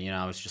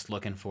 I was just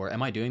looking for,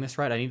 am I doing this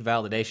right? I need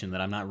validation that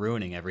I'm not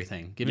ruining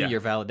everything. Give me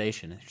your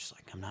validation. It's just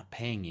like, I'm not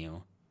paying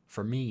you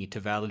for me to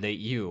validate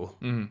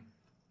you.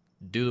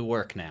 Do the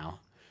work now.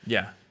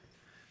 Yeah.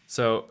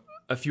 So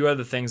a few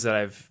other things that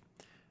I've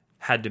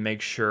had to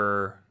make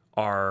sure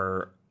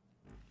are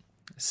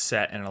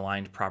set and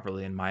aligned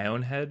properly in my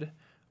own head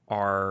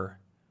are,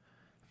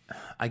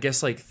 I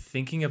guess, like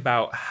thinking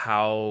about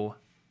how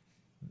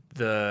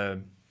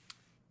the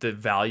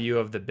value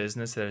of the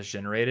business that is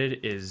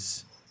generated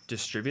is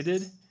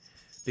distributed,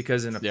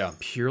 because in a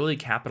purely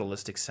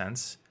capitalistic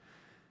sense,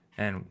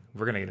 and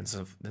we're going to get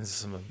into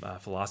some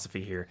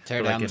philosophy here.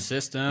 Tear down the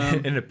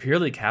system. In a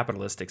purely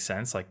capitalistic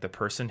sense, like the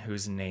person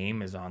whose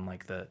name is on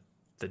like the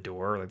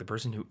door, like the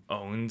person who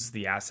owns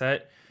the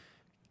asset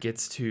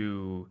gets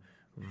to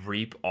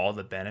reap all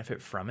the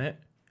benefit from it.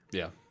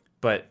 Yeah.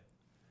 But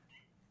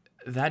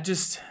that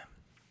just,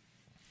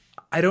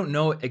 I don't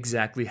know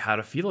exactly how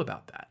to feel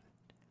about that.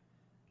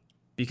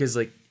 Because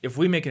like if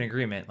we make an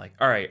agreement, like,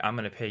 all right, I'm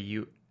going to pay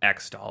you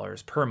X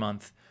dollars per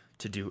month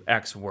to do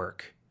X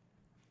work.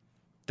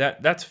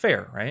 That's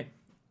fair, right?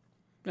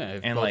 Yeah,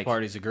 if And, both like,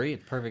 parties agree,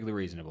 it's perfectly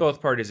reasonable.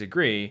 Both parties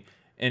agree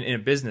in a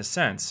business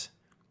sense.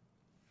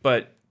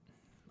 But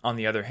on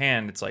the other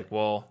hand, it's like,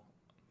 well,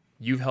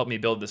 you've helped me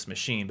build this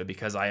machine, but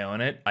because I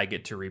own it, I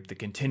get to reap the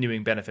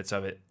continuing benefits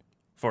of it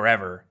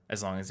forever,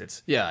 as long as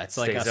it's Yeah, it's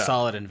like a stays up.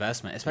 solid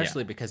investment,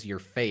 especially because your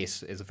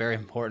face is very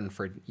important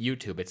for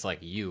YouTube. It's like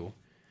you.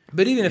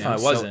 But even if You know, I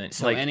wasn't,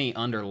 so like, any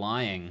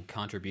underlying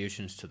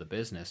contributions to the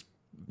business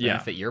Yeah.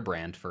 benefit your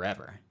brand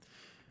forever.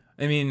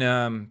 I mean,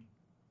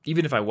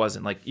 even if I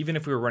wasn't, like, even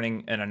if we were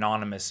running an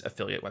anonymous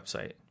affiliate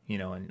website, you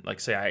know, and like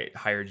say I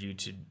hired you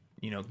to,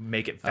 you know,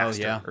 make it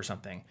faster yeah. or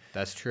something.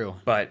 That's true.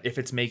 But if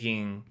it's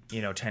making,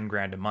 you know, 10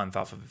 grand a month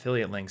off of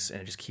affiliate links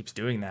and it just keeps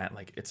doing that,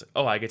 like it's,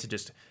 oh, I get to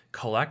just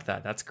collect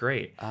that. That's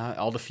great.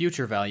 All the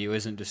future value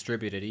isn't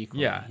distributed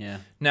equally. Yeah. Yeah.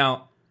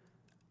 Now,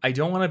 I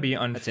don't want to be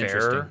interesting.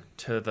 unfair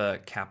to the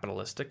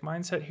capitalistic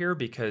mindset here,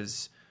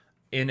 because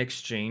in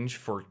exchange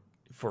for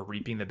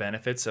reaping the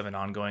benefits of an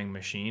ongoing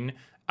machine,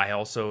 I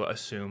also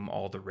assume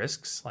all the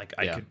risks. Like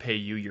I Yeah. could pay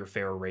you your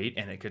fair rate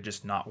and it could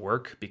just not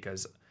work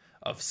because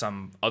of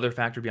some other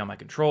factor beyond my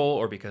control,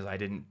 or because I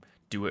didn't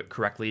do it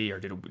correctly or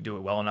didn't do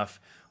it well enough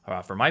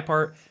for my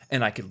part,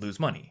 and I could lose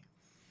money.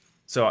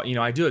 So, you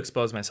know, I do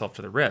expose myself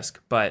to the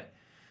risk, but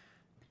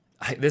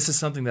this is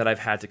something that I've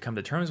had to come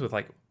to terms with,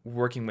 like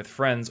working with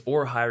friends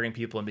or hiring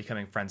people and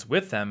becoming friends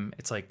with them.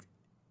 It's like,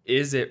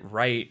 is it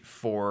right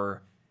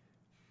for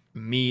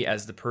me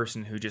as the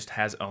person who just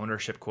has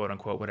ownership, quote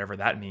unquote, whatever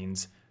that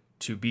means,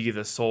 to be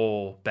the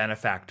sole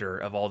benefactor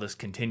of all this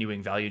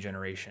continuing value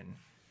generation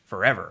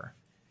forever?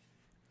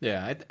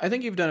 Yeah, I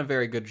think you've done a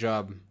very good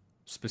job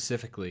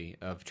specifically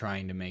of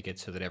trying to make it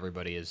so that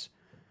everybody is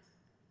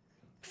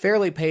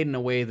fairly paid in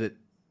a way that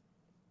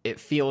it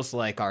feels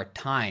like our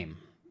time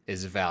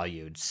is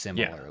valued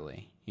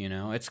similarly. You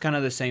know, it's kind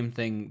of the same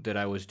thing that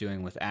I was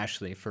doing with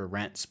Ashley for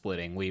rent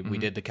splitting. We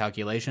did the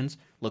calculations.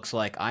 Looks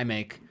like I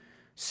make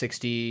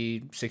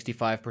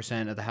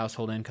 65% of the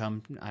household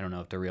income. I don't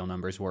know if the real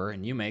numbers were,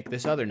 and you make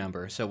this other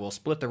number. So we'll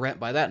split the rent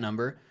by that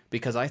number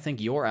because I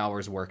think your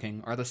hours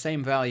working are the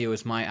same value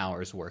as my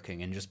hours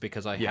working. And just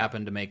because I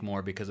happen to make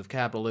more because of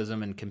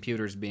capitalism and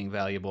computers being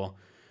valuable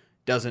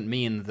doesn't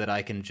mean that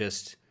I can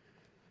just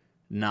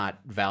not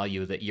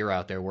value that you're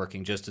out there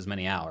working just as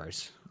many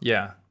hours.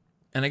 Yeah.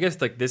 And I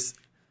guess like this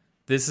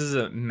is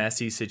a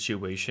messy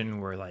situation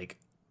where like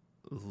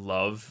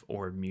love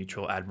or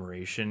mutual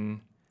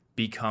admiration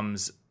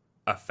becomes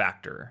a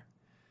factor.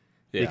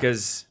 Yeah.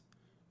 Because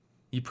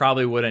you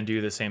probably wouldn't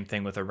do the same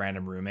thing with a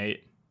random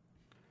roommate.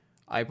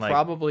 I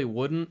probably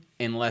wouldn't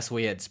unless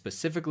we had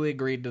specifically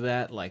agreed to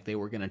that, like they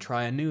were going to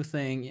try a new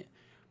thing.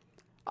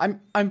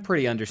 I'm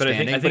pretty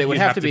understanding, I but think it would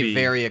you'd have to be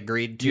very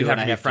agreed to. You'd have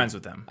and to I'd be friends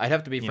with them. I'd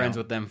have to be friends know?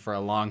 with them for a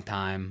long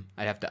time.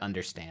 I'd have to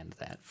understand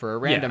that. For a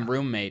random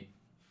roommate,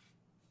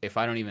 if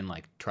I don't even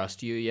like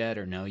trust you yet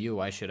or know you,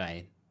 why should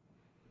I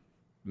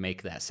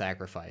make that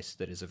sacrifice?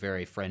 That is a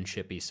very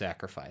friendshipy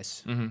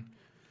sacrifice. Mm-hmm.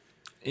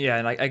 Yeah,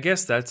 and I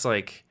guess that's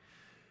the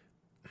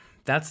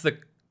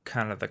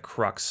kind of the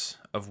crux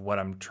of what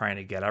I'm trying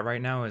to get at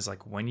right now is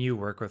like when you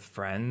work with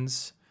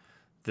friends,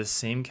 the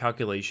same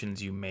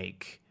calculations you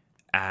make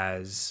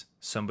as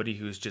somebody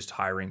who's just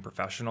hiring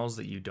professionals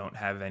that you don't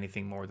have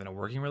anything more than a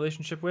working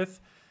relationship with,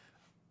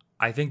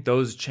 I think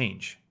those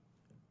change.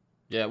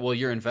 Yeah, well,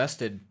 you're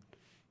invested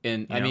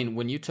in, You I know? mean,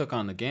 when you took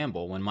on the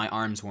gamble, when my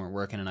arms weren't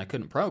working and I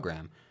couldn't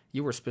program,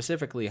 you were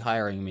specifically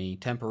hiring me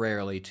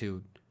temporarily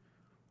to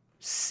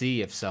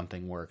see if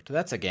something worked.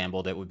 That's a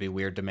gamble that would be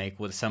weird to make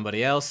with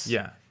somebody else.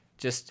 Yeah.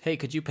 Just, hey,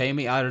 could you pay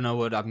me? I don't know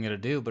what I'm going to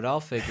do, but I'll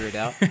figure it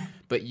out.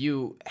 But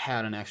you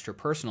had an extra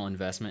personal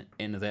investment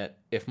in that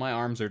if my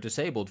arms are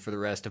disabled for the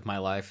rest of my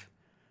life,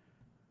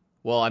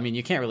 well, I mean,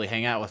 you can't really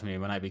hang out with me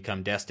when I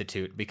become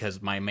destitute because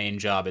my main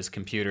job is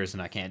computers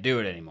and I can't do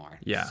it anymore.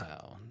 Yeah.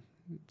 So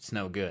it's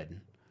no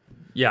good.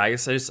 Yeah, I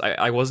guess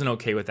I wasn't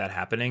okay with that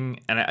happening.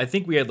 And I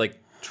think we had like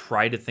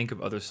tried to think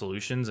of other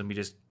solutions and we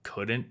just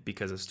couldn't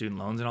because of student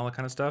loans and all that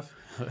kind of stuff.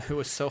 It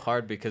was so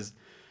hard because,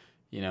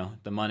 you know,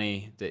 the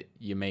money that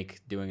you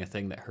make doing a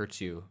thing that hurts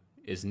you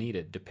is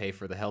needed to pay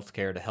for the health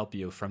care to help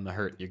you from the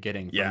hurt you're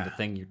getting from Yeah. the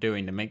thing you're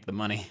doing to make the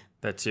money.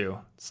 That too.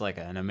 It's like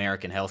an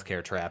American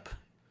healthcare trap.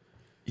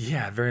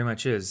 Yeah, it very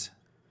much is.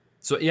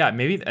 So yeah,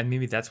 maybe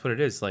that's what it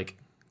is. Like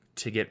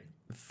to get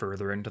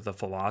further into the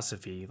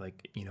philosophy,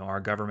 like, you know, our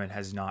government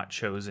has not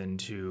chosen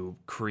to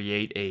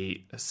create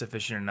a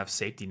sufficient enough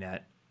safety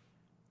net.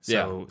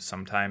 So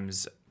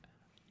sometimes,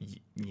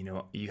 you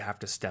know, you have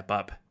to step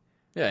up.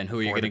 Yeah, and who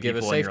are you For going to the give a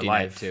people in your safety net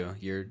life. to?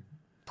 You're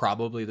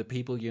probably the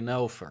people you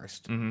know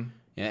first. Mm-hmm.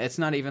 Yeah, it's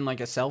not even like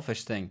a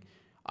selfish thing.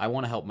 I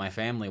want to help my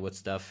family with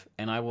stuff,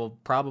 and I will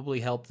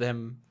probably help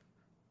them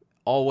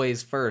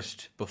always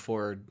first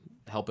before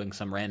helping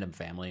some random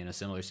family in a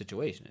similar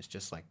situation. It's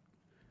just like,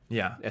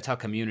 Yeah. that's how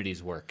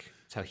communities work.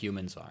 It's how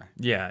humans are.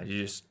 Yeah.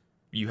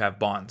 You have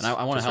bonds. And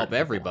I want to help certain people.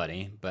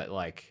 everybody, but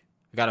like,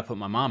 I got to put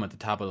my mom at the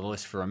top of the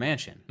list for a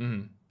mansion.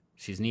 Mm-hmm.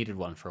 she's needed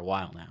one for a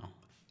while now.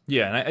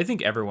 Yeah, and I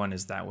think everyone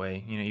is that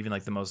way. You know, even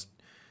like the most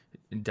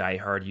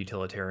diehard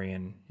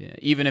utilitarian. Yeah,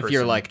 even if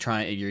you're person.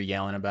 like you're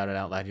yelling about it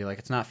out loud, you're like,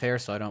 it's not fair,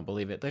 so I don't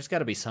believe it. There's got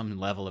to be some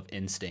level of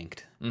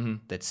instinct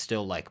that's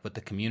still like, but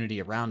the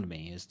community around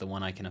me is the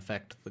one I can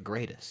affect the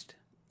greatest.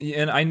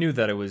 Yeah, and I knew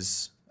that it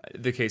was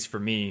the case for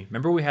me.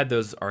 Remember we had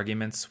those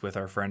arguments with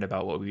our friend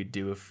about what we'd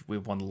do if we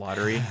won the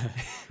lottery?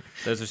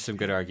 Those are some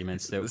good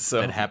arguments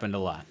that happened a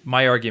lot.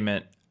 My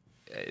argument,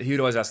 he would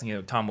always ask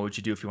me, Tom, what would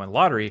you do if you won the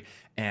lottery?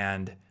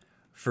 And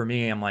for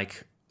me, I'm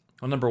like,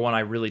 well, number one,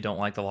 I really don't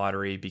like the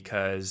lottery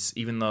because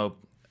even though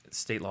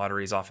state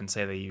lotteries often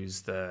say they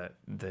use the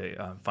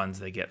funds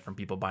they get from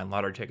people buying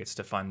lottery tickets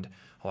to fund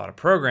a lot of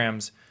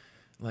programs,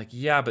 like,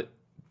 yeah, but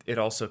it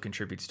also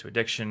contributes to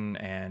addiction,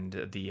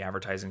 and the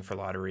advertising for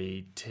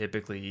lottery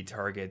typically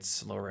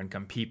targets lower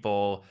income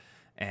people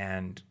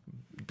and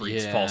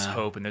breeds false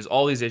hope. And there's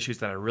all these issues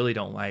that I really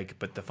don't like.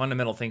 But the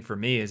fundamental thing for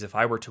me is if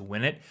I were to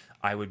win it,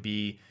 I would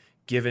be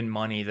given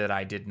money that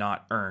I did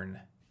not earn.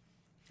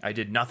 I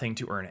did nothing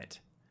to earn it.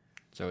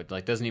 So it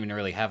like doesn't even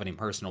really have any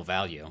personal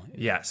value.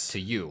 Yes. To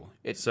you.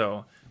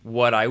 So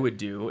what I would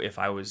do if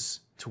I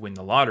was to win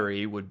the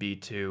lottery would be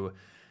to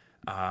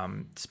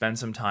spend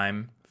some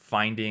time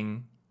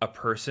finding a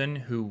person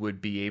who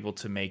would be able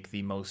to make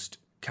the most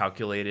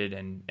calculated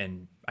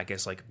and I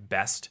guess like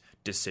best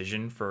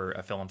decision for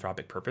a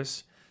philanthropic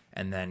purpose,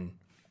 and then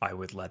I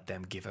would let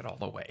them give it all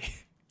away.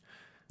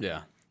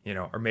 Yeah. You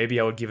know, or maybe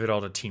I would give it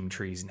all to Team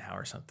Trees now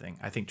or something.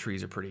 I think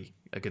trees are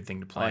a good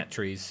thing to plant. I like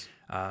trees.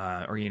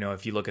 Or, you know,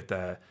 if you look at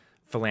the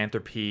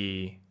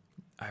philanthropy,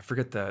 I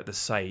forget the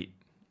site.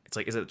 It's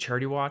like, is it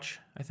Charity Watch,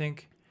 I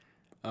think?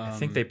 I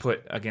think they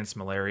put Against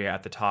Malaria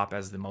at the top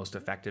as the most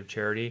effective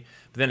charity.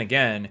 But then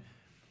again,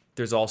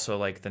 there's also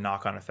like the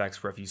knock-on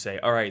effects where if you say,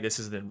 all right, this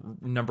is the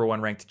number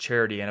one ranked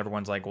charity, and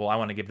everyone's like, well, I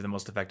want to give to the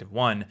most effective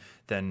one,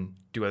 then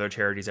do other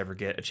charities ever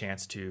get a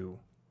chance to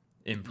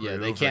improve? Yeah,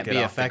 they can't be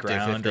effective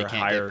if they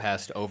can't get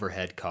past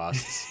overhead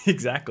costs.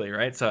 Exactly,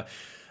 right? So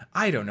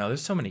I don't know.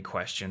 There's so many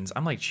questions.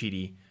 I'm like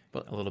Cheaty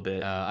a little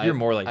bit. You're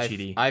more like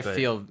Cheaty. I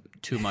feel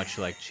too much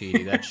like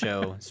Cheaty. That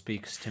show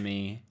speaks to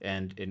me,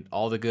 and in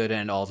all the good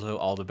and also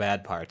all the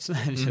bad parts.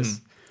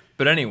 Just,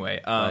 But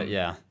anyway,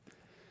 yeah.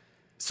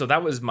 So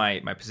that was my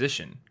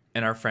position,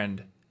 and our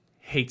friend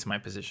hates my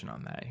position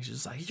on that. He's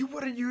just like, you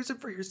wouldn't use it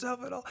for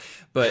yourself at all.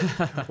 But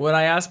when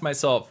I asked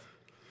myself,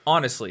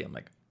 honestly, I'm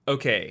like,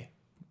 okay,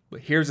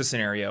 here's a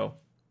scenario.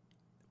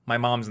 My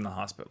mom's in the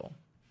hospital.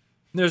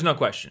 There's no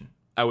question.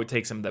 I would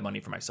take some of that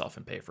money for myself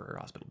and pay for her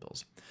hospital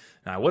bills.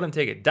 Now, I wouldn't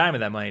take a dime of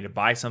that money to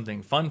buy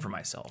something fun for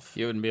myself.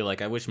 You wouldn't be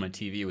like, I wish my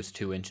TV was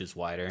 2 inches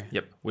wider.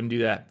 Yep, wouldn't do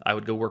that. I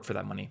would go work for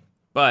that money.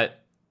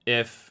 But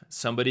if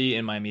somebody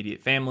in my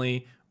immediate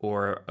family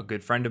or a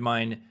good friend of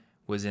mine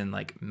was in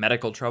like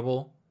medical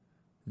trouble,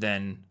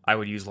 then I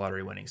would use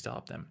lottery winnings to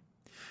help them.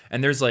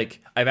 And there's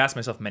like, I've asked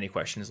myself many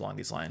questions along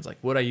these lines. Like,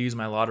 would I use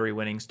my lottery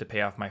winnings to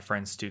pay off my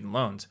friend's student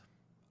loans?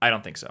 I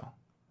don't think so.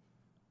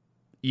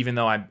 Even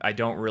though I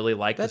don't really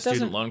like the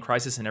student loan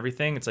crisis and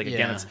everything. It's like,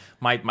 again, it's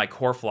my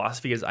core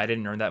philosophy is I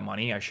didn't earn that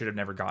money. I should have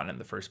never gotten it in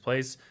the first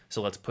place.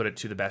 So let's put it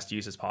to the best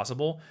use as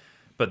possible.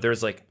 But there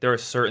are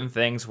certain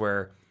things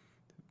where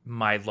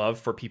my love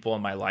for people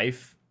in my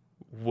life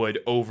would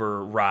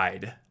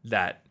override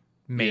that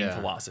main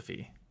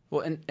philosophy.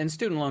 Well, and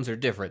student loans are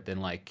different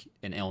than like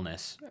an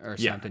illness or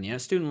something. You know,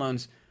 student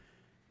loans,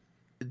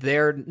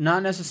 they're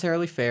not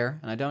necessarily fair,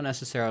 and I don't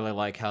necessarily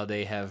like how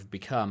they have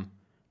become,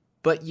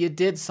 but you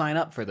did sign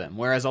up for them.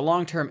 Whereas a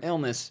long-term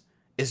illness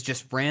is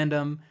just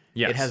random.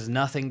 Yes. It has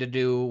nothing to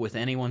do with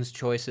anyone's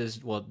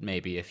choices. Well,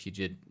 maybe if you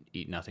did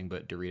eat nothing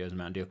but Doritos and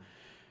Mountain Dew,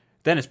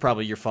 then it's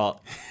probably your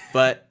fault.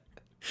 But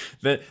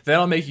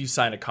that'll make you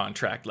sign a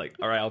contract. Like,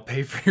 all right, I'll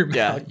pay for your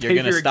you're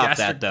gonna stop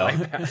that though.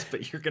 Bypass,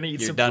 but you're gonna eat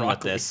you're some done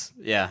broccoli. with this.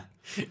 Yeah.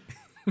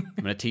 I'm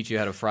gonna teach you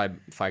how to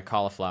fry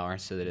cauliflower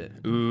so that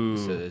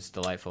it's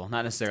delightful.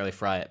 Not necessarily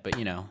fry it, but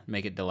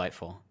make it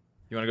delightful.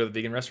 You want to go to the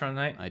vegan restaurant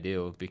tonight? I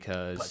do,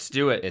 because let's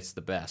do it. It's the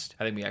best.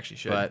 I think we actually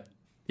should. But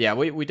yeah,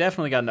 we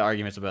definitely got into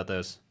arguments about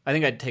those. I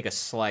think I'd take a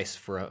slice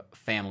for a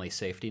family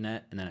safety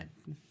net, and then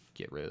I'd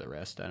get rid of the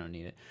rest. I don't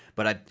need it.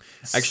 But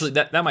actually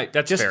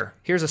that's just fair.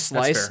 Here's a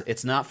slice.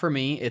 It's not for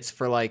me. It's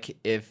for like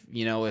if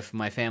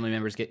my family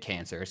members get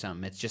cancer or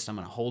something. It's just I'm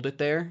gonna hold it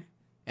there,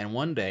 and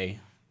one day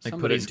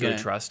put it into a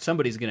trust.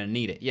 Somebody's gonna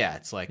need it. Yeah,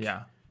 it's like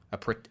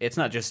it's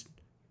not just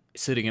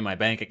sitting in my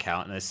bank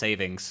account and a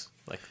savings.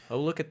 Like, oh,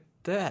 look at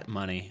that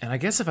money. And I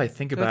guess if I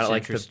think about it,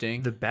 like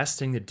interesting. The best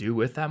thing to do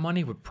with that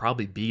money would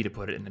probably be to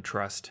put it in a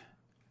trust,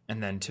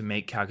 and then to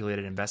make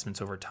calculated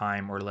investments over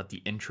time, or let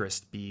the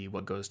interest be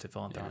what goes to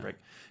philanthropic.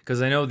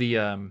 Because I know if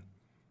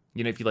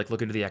you like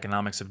look into the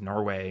economics of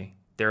Norway,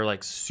 they're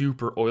like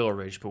super oil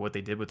rich, but what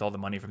they did with all the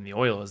money from the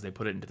oil is they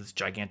put it into this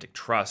gigantic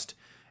trust,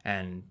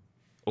 and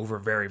over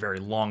a very, very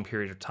long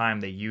period of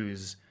time, they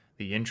use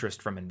the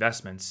interest from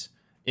investments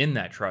in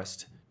that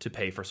trust to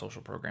pay for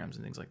social programs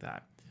and things like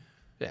that.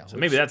 Yeah, so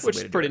maybe that's the way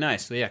to do pretty it.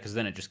 nice. So, yeah, because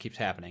then it just keeps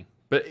happening.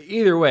 But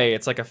either way,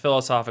 it's like a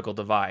philosophical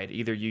divide.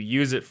 Either you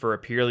use it for a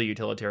purely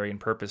utilitarian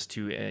purpose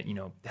to,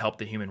 help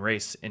the human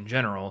race in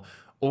general,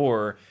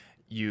 or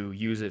you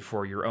use it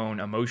for your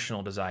own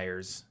emotional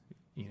desires,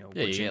 which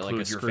you get like a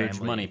includes your Scrooge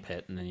family. money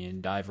pit, and then you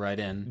dive right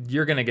in.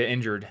 You're gonna get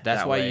injured.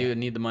 That's that why way. you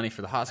need the money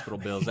for the hospital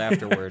bills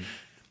afterward.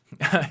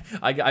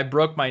 I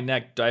broke my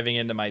neck diving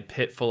into my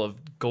pit full of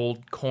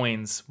gold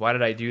coins. Why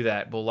did I do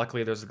that? Well,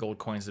 luckily there's the gold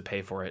coins to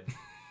pay for it.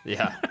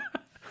 Yeah.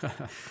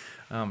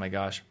 Oh my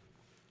gosh.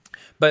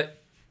 But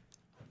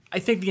I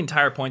think the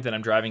entire point that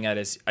I'm driving at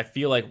is I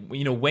feel like,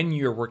 when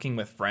you're working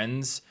with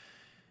friends,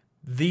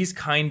 these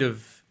kind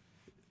of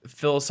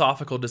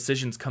philosophical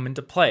decisions come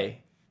into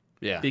play.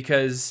 Yeah.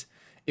 Because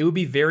it would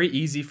be very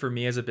easy for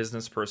me as a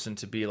business person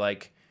to be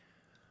like,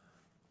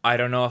 I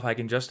don't know if I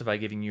can justify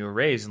giving you a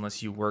raise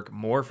unless you work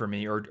more for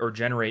me or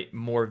generate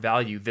more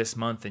value this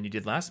month than you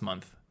did last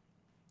month.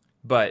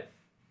 But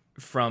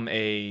from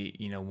a,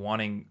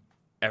 wanting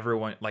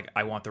everyone, like,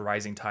 I want the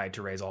rising tide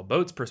to raise all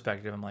boats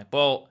perspective, I'm like,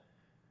 well,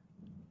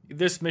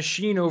 this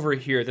machine over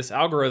here, this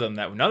algorithm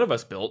that none of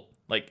us built,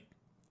 like,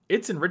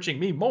 it's enriching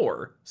me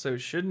more. So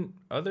shouldn't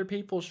other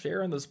people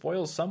share in the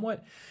spoils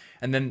somewhat?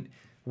 And then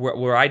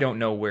where I don't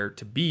know where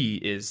to be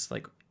is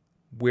like,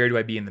 where do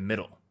I be in the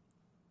middle?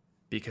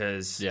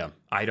 Because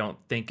I don't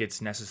think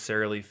it's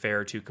necessarily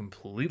fair to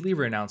completely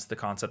renounce the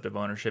concept of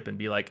ownership and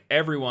be like,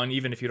 everyone,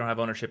 even if you don't have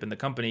ownership in the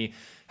company,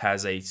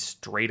 has a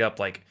straight up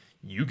like,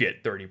 you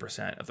get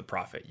 30% of the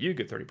profit. You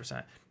get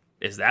 30%.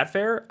 Is that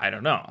fair? I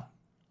don't know.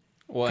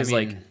 Well, I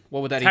mean,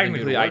 what would that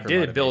technically, even do to I worker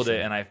did build it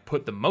motivation? and I've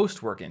put the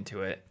most work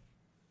into it.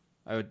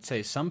 I would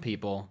say some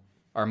people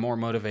are more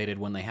motivated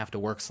when they have to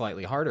work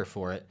slightly harder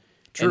for it.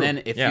 True. And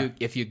then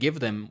if you give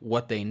them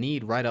what they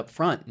need right up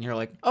front, and you're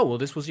like, oh, well,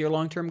 this was your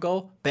long-term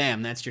goal?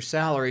 Bam, that's your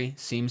salary.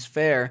 Seems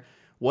fair.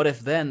 What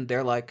if then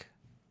they're like,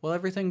 well,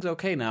 everything's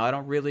okay now. I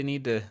don't really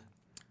need to.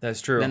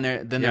 That's true.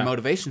 Then their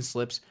motivation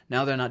slips.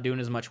 Now they're not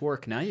doing as much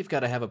work. Now you've got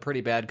to have a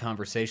pretty bad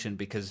conversation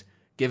because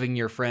giving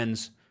your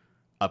friends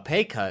a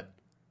pay cut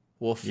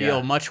will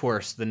feel much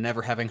worse than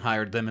never having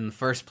hired them in the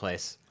first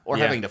place or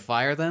having to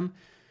fire them.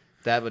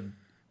 That would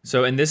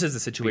So, and this is the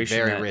be situation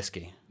very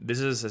risky. This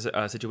is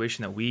a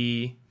situation that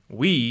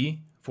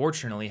we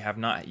fortunately have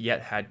not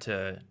yet had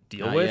to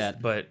deal Not with,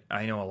 yet. but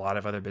I know a lot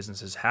of other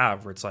businesses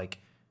have, where it's like,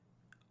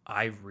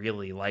 I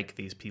really like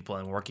these people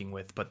I'm working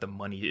with, but the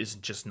money is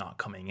just not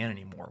coming in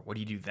anymore. What do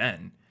you do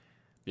then?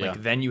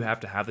 Like, then you have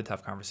to have the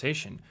tough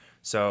conversation.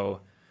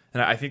 So,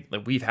 and I think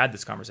like we've had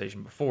this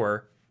conversation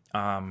before,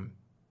 and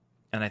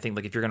I think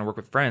like if you're going to work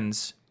with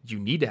friends, you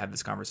need to have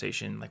this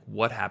conversation. Like,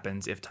 what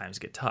happens if times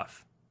get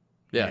tough?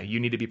 Yeah. You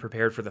need to be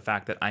prepared for the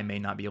fact that I may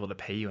not be able to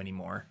pay you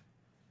anymore.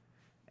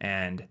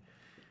 And,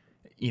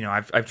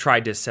 I've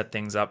tried to set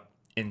things up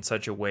in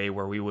such a way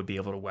where we would be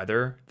able to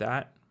weather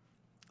that.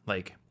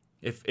 Like,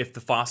 if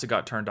the faucet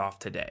got turned off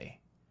today,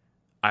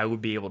 I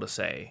would be able to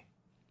say,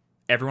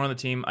 everyone on the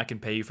team, I can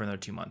pay you for another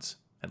 2 months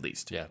at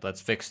least. Yeah,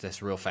 let's fix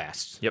this real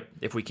fast. Yep.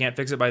 If we can't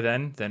fix it by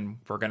then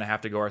we're going to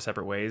have to go our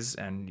separate ways.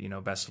 And,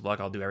 best of luck.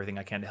 I'll do everything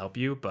I can to help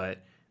you. But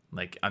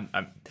like,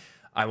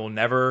 I will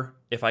never,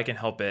 if I can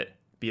help it,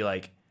 be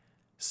like,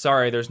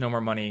 sorry, there's no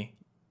more money.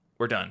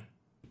 We're done.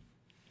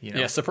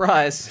 Yeah,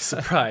 surprise.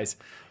 Surprise.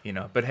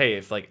 But hey,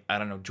 if like, I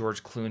don't know,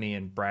 George Clooney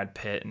and Brad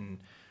Pitt and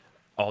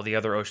all the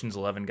other Ocean's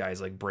 11 guys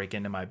like break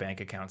into my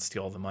bank account,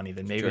 steal all the money,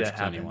 then maybe George that Clooney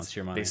happens. wants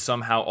your money. They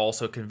somehow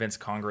also convince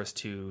Congress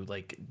to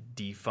like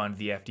defund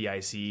the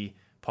FDIC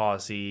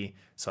policy,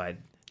 so I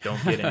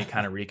don't get any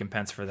kind of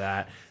recompense for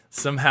that.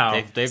 Somehow,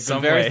 They've been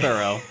some very way,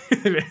 thorough.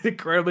 they've been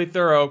incredibly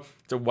thorough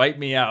to wipe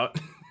me out.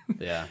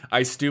 Yeah.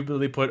 I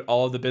stupidly put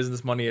all of the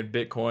business money in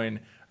Bitcoin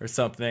or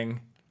something.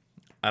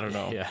 I don't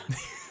know. Yeah.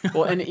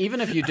 Well, and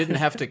even if you didn't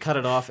have to cut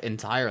it off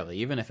entirely,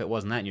 even if it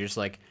wasn't that, and you're just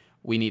like,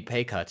 we need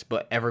pay cuts,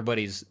 but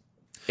everybody's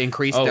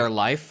increased their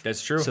life.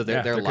 That's true. So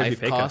Yeah, their there could be life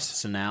pay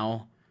costs, so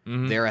now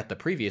they're at the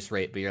previous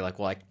rate, but you're like,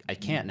 well, I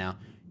can't now.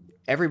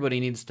 Everybody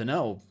needs to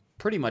know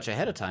pretty much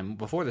ahead of time,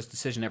 before this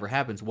decision ever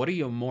happens, what are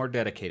you more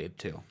dedicated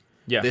to?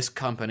 Yeah. This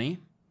company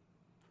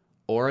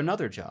or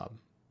another job?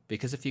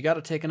 Because if you got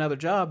to take another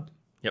job,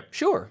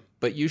 sure,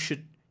 but you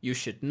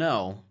should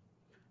know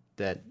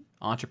that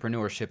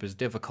entrepreneurship is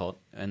difficult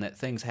and that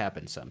things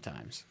happen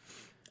sometimes.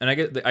 And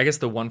I guess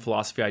the one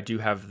philosophy I do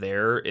have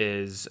there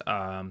is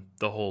the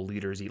whole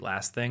leaders eat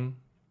last thing.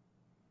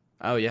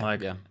 Oh, yeah.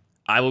 Like, yeah.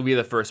 I will be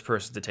the first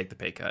person to take the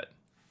pay cut.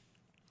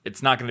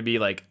 It's not going to be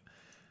like,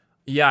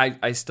 yeah,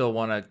 I still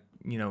want to,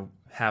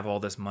 have all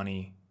this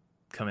money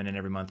coming in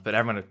every month, but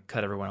I'm going to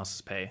cut everyone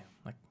else's pay.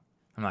 Like,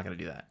 I'm not going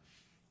to do that.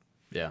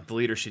 Yeah. The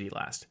leader should eat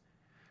last.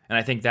 And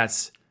I think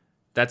that's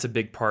a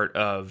big part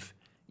of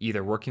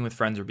either working with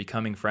friends or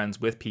becoming friends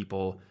with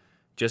people.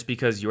 Just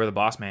because you're the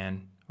boss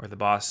man or the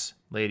boss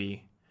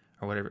lady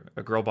or whatever,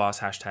 a girl boss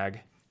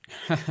hashtag,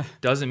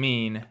 doesn't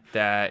mean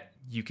that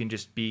you can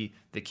just be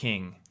the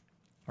king,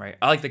 right?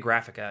 I like the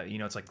graphic.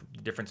 It's like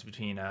the difference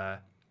between a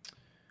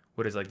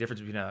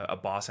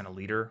boss and a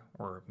leader,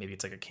 or maybe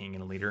it's like a king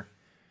and a leader.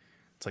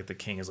 It's like the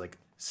king is like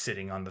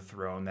sitting on the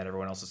throne that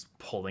everyone else is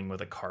pulling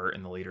with a cart,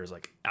 and the leader is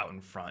like out in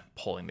front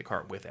pulling the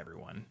cart with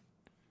everyone.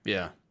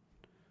 Yeah.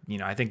 You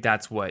know, I think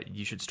that's what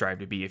you should strive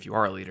to be if you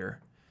are a leader.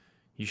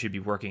 You should be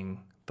working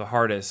the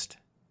hardest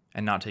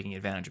and not taking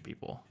advantage of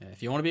people. Yeah,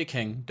 if you want to be a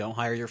king, don't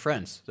hire your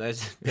friends.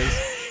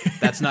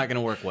 That's not going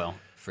to work well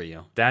for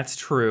you. That's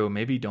true.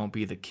 Maybe don't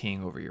be the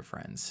king over your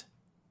friends.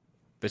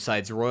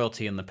 Besides,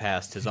 royalty in the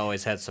past has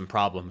always had some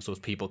problems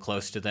with people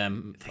close to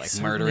them, like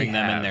certainly murdering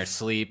them in have. their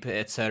sleep,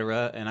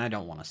 etc. And I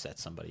don't want to set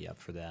somebody up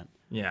for that.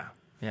 Yeah.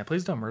 Yeah,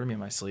 please don't murder me in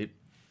my sleep.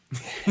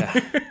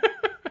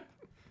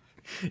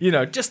 You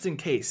know, just in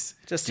case.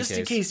 Just in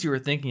in case. case you were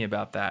thinking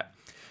about that.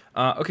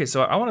 Okay,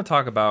 so I want to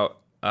talk about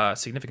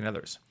significant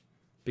others.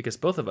 Because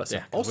both of us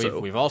have 'Cause also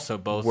we've also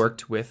both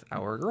worked with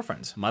our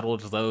girlfriends.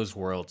 muddled those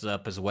worlds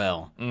up as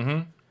well.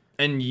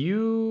 And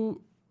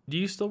do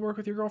you still work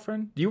with your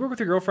girlfriend? Do you work with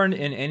your girlfriend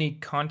in any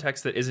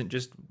context that isn't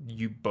just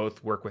you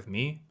both work with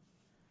me?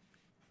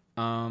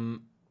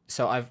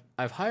 So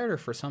I've hired her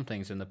for some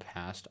things in the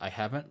past. I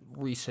haven't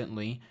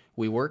recently.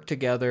 We worked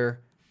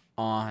together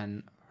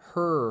on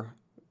her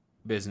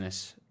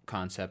business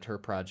concept, her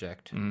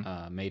project,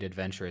 Made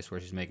Adventurous,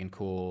 where she's making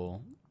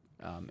cool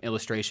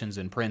illustrations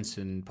and prints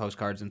and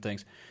postcards and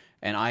things.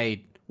 And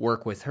I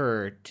work with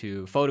her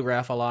to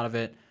photograph a lot of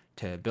it,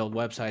 to build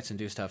websites and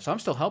do stuff. So I'm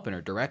still helping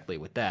her directly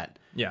with that.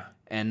 Yeah.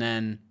 And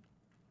then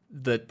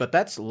but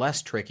that's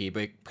less tricky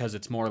because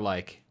it's more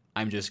like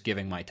I'm just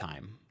giving my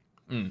time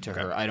to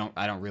her. I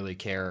don't really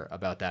care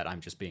about that.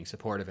 I'm just being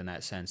supportive in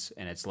that sense,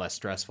 and it's less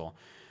stressful.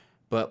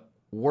 But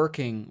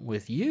working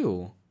with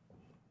you,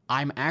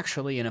 I'm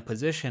actually in a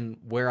position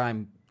where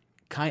I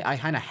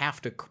kind of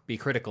have to be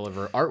critical of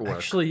her artwork.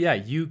 Actually, yeah,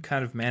 you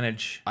kind of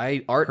manage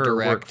I art her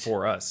direct work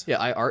for us. Yeah,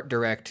 I art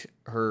direct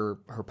her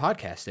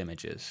podcast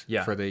images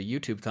Yeah. for the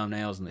YouTube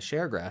thumbnails and the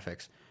share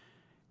graphics.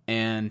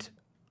 And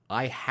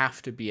I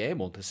have to be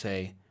able to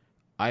say,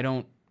 I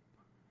don't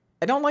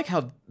like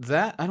how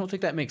I don't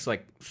think that makes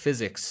like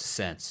physics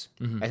sense.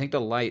 I think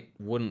the light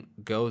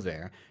wouldn't go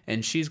there.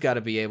 And she's got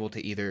to be able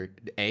to either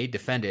A,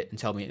 defend it and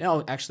tell me,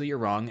 no, actually you're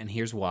wrong and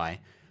here's why.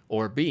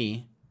 Or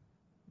B,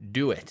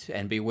 do it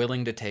and be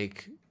willing to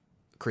take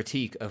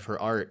critique of her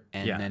art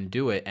and then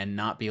do it and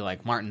not be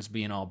like, Martin's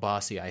being all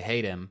bossy, I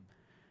hate him.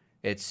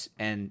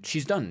 And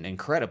she's done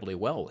incredibly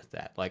well with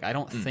that. Like, I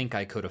don't think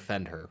I could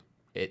offend her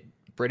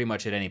pretty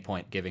much at any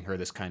point giving her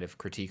this kind of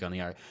critique on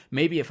the art.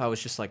 Maybe if I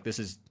was just like, this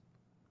is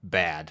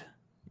bad,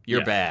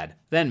 you're bad,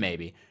 then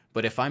maybe.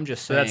 But if I'm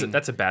just saying... So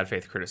that's a bad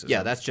faith criticism.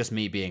 Yeah, that's just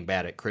me being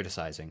bad at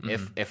criticizing.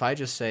 If I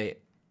just say,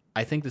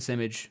 I think this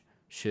image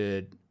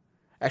should...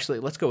 Actually,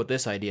 let's go with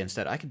this idea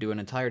instead. I could do an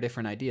entire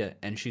different idea.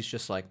 And she's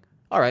just like,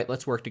 all right,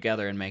 let's work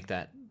together and make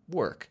that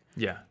work.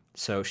 Yeah.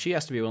 So she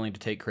has to be willing to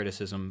take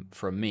criticism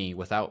from me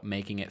without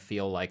making it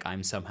feel like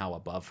I'm somehow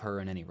above her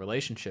in any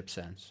relationship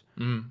sense.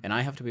 And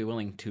I have to be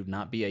willing to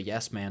not be a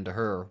yes man to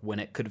her when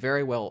it could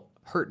very well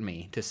hurt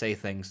me to say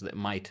things that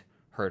might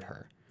hurt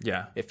her.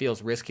 Yeah. It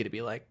feels risky to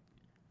be like,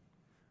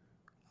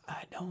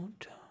 I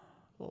don't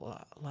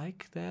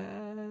like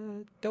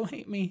that. Don't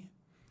hate me.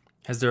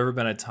 Has there ever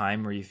been a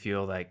time where you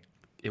feel like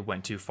it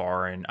went too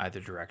far in either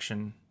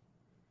direction?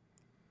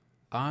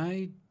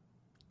 I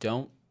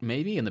don't.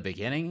 Maybe in the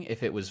beginning,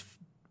 if it was,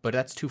 but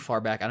that's too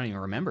far back. I don't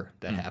even remember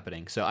that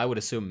happening. So I would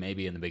assume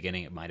maybe in the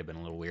beginning it might have been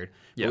a little weird.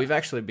 Yeah. But we've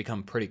actually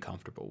become pretty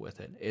comfortable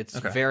with it. It's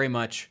Okay. very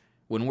much,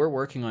 when we're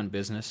working on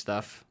business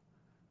stuff,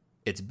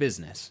 it's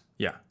business.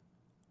 Yeah.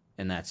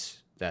 And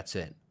that's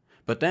it.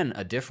 But then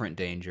a different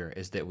danger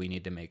is that we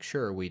need to make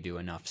sure we do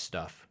enough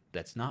stuff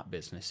that's not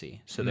businessy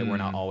so that we're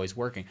not always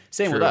working.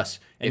 Same with True. us.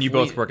 And If you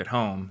both we- work at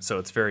home, so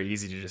it's very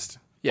easy to just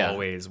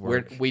always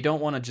work. We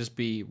don't want to just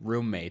be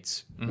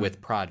roommates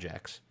with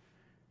projects.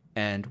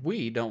 And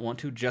we don't want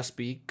to just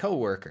be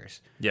coworkers.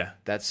 Yeah.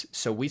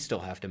 So we still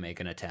have to make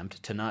an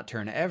attempt to not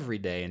turn every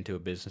day into a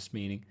business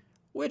meeting,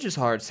 which is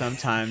hard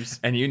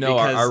sometimes. And you know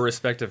because- our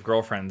respective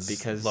girlfriends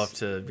because- love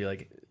to be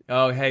like,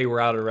 oh, hey,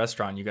 we're out at a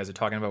restaurant. You guys are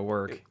talking about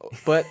work.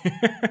 But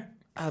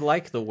I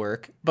like the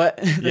work. But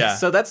Yeah.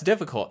 So that's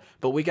difficult.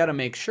 But we got to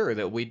make sure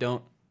that we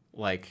don't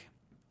like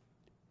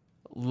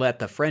let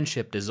the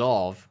friendship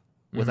dissolve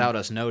without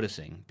us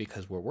noticing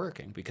because we're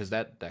working, because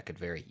that could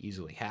very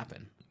easily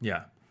happen.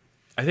 Yeah.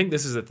 I think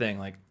this is the thing.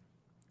 Like,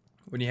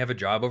 when you have a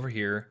job over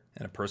here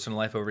and a personal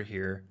life over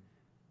here,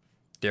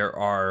 there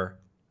are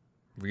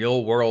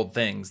real world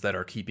things that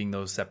are keeping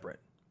those separate.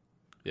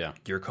 Yeah.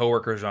 Your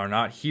coworkers are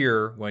not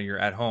here when you're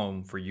at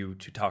home for you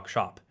to talk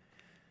shop,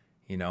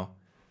 you know?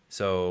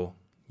 So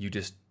you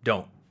just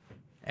don't.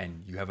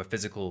 And you have a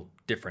physical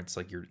difference,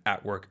 like you're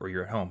at work or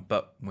you're at home.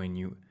 But when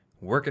you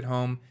work at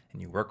home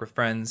and you work with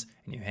friends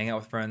and you hang out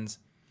with friends,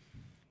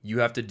 you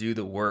have to do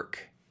the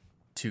work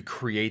to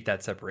create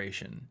that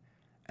separation.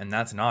 And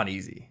that's not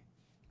easy.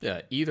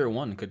 Yeah, either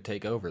one could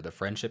take over. The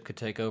friendship could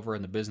take over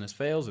and the business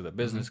fails, or the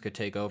business could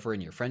take over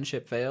and your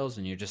friendship fails,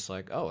 and you're just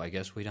like, oh, I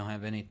guess we don't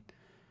have any...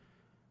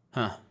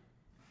 Huh.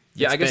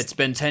 Yeah, It's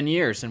been 10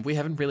 years, and we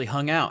haven't really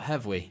hung out,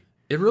 have we?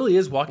 it really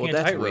is walking Well, a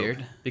that's tightrope.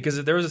 weird. Because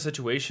if there was a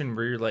situation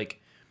where you're like,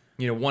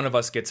 one of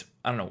us gets,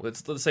 I don't know,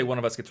 let's say one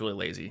of us gets really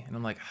lazy, and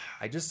I'm like,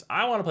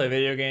 I want to play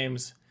video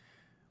games.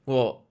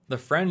 Well, the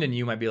friend in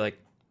you might be like,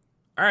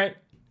 all right,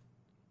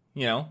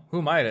 who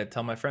am I to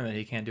tell my friend that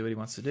he can't do what he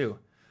wants to do?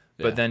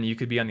 Yeah. But then you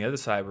could be on the other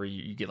side where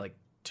you get like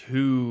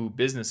too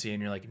businessy,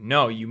 and you're like,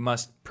 no, you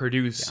must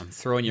produce I'm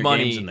throwing your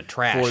money games in the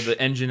trash. for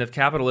the engine of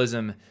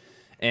capitalism,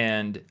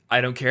 and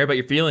I don't care about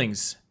your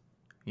feelings.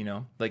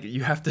 Like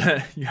you have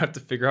to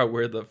figure out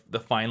where the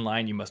fine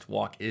line you must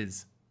walk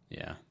is.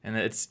 Yeah. And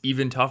it's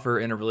even tougher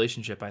in a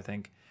relationship, I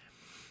think.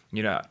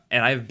 And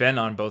I've been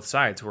on both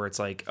sides where it's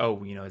like,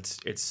 oh,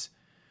 it's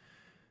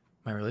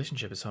my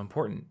relationship is so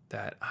important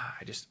that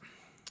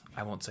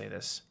I won't say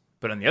this.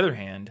 But on the other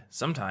hand,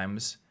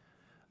 sometimes,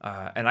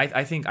 and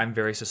I think I'm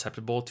very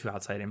susceptible to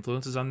outside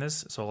influences on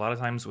this. So a lot of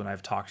times when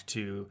I've talked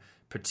to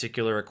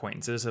particular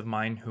acquaintances of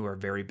mine who are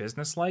very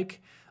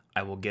businesslike,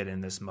 I will get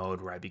in this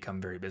mode where I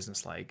become very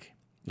businesslike,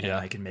 and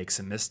I can make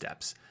some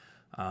missteps.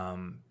 I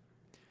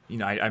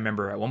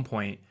remember at one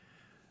point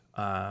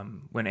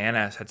when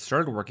Anna had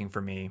started working for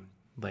me,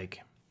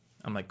 like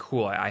I'm like,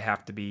 cool, I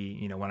have to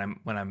be, when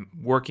I'm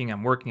working,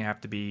 I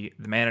have to be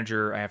the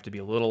manager. I have to be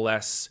a little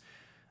less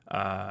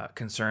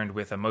concerned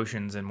with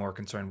emotions and more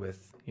concerned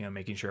with,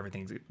 making sure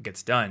everything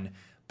gets done.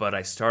 But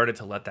I started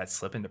to let that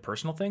slip into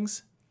personal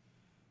things.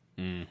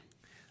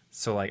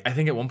 So like, I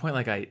think at one point,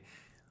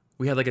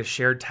 we had like a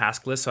shared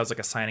task list. So I was like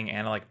assigning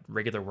Anna like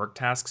regular work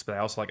tasks, but I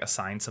also like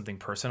assigned something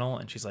personal.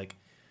 And she's like,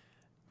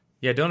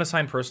 yeah, don't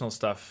assign personal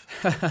stuff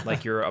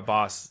like you're a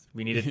boss.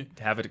 We need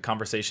to have a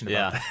conversation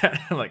about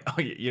that. I'm like,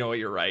 oh, you know what?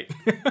 You're right.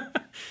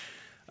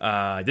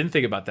 I didn't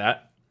think about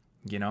that,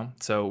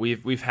 So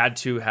we've had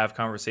to have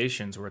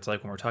conversations where it's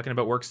like when we're talking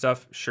about work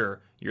stuff,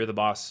 sure, you're the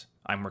boss,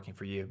 I'm working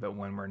for you. But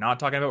when we're not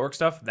talking about work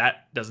stuff,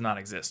 that does not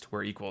exist.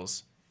 We're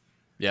equals.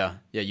 Yeah.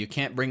 You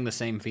can't bring the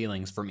same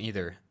feelings from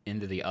either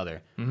into the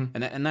other.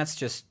 Mm-hmm. And that's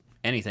just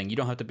anything. You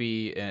don't have to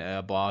be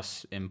a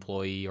boss,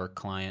 employee, or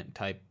client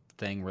type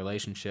thing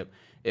relationship.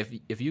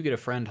 If you get a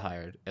friend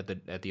hired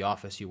at the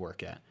office you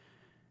work at,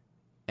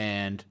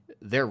 and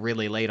they're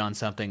really late on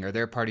something, or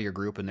they're part of your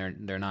group and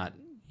they're not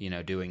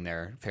doing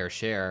their fair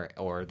share,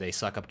 or they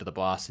suck up to the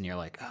boss, and you're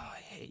like, oh, I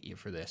hate you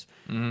for this.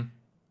 Mm-hmm.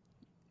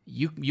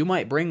 You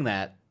might bring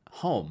that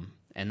home,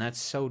 and that's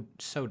so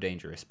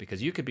dangerous,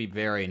 because you could be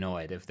very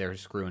annoyed if they're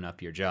screwing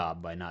up your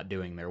job by not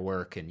doing their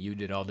work, and you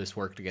did all this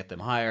work to get them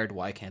hired.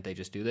 Why can't they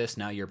just do this?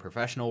 Now your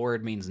professional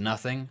word means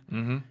nothing.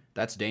 Mm-hmm.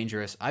 That's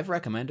dangerous. I've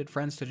recommended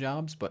friends to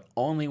jobs, but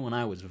only when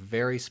I was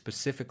very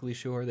specifically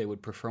sure they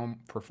would perform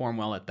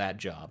well at that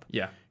job.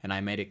 Yeah. And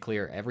I made it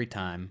clear every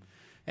time.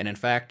 And in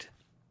fact,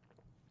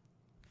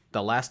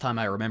 the last time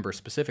I remember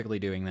specifically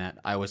doing that,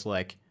 I was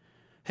like,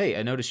 hey,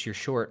 I noticed you're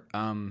short.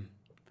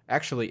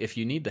 Actually, if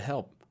you need the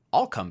help,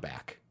 I'll come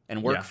back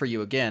and work for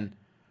you again.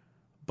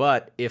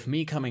 But if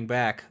me coming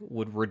back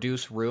would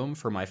reduce room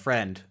for my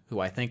friend,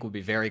 who I think would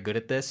be very good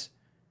at this,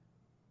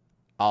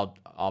 I'll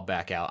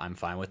back out. I'm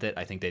fine with it.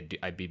 I think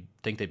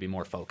they'd be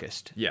more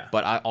focused. Yeah.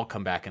 But I'll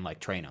come back and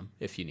train them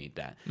if you need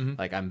that. Mm-hmm.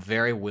 Like, I'm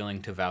very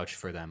willing to vouch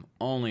for them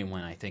only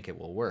when I think it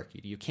will work.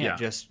 You can't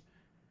just.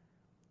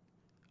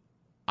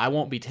 I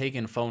won't be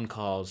taking phone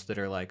calls that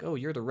are like, oh,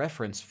 you're the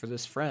reference for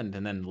this friend,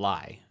 and then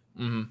lie.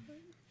 Mm-hmm.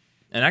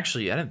 And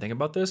actually, I didn't think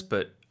about this,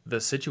 but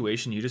the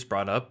situation you just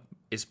brought up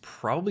is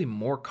probably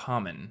more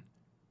common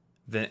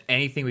than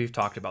anything we've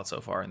talked about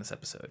so far in this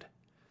episode.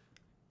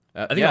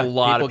 I think a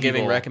lot of people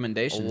giving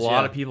recommendations. A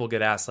lot of people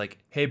get asked like,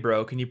 "Hey,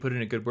 bro, can you put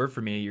in a good word for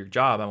me at your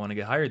job? I want to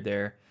get hired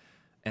there."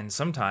 And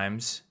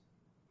sometimes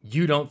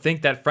you don't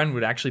think that friend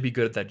would actually be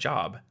good at that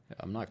job.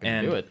 I'm not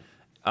going to do it.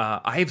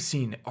 I've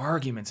seen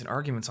arguments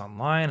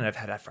online, and I've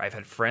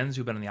had friends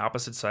who've been on the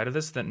opposite side of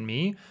this than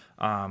me.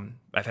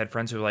 I've had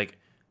friends who are like,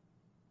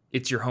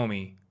 "It's your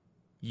homie.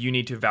 You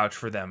need to vouch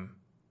for them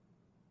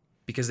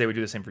because they would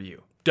do the same for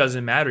you.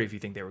 Doesn't matter if you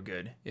think they were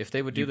good. If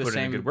they would do the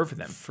same good word for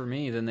them for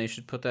me, then they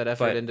should put that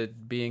effort into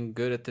being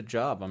good at the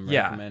job I'm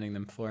recommending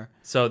them for."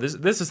 So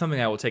this is something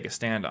I will take a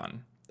stand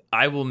on.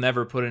 I will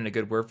never put in a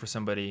good word for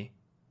somebody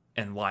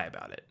and lie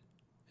about it.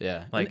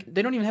 Yeah. Like,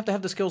 they don't even have to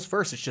have the skills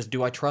first. It's just,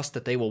 do I trust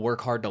that they will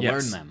work hard to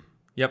learn them?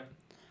 Yep.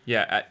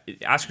 Yeah.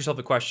 Ask yourself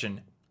the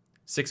question,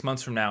 6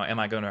 months from now, am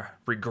I going to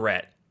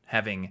regret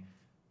having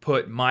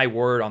put my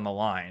word on the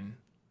line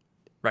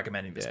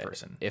recommending this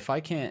person? If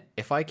I can't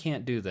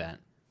do that,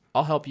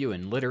 I'll help you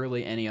in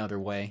literally any other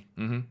way.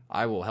 Mm-hmm.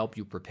 I will help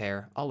you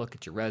prepare. I'll look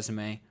at your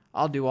resume.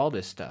 I'll do all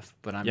this stuff.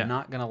 But I'm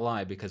not going to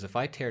lie, because if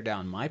I tear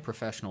down my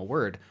professional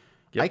word,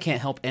 I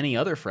can't help any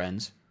other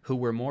friends who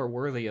were more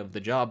worthy of the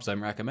jobs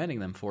I'm recommending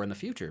them for in the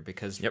future.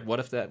 Because what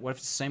if it's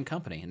the same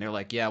company? And they're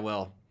like, yeah,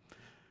 well,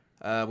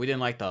 we didn't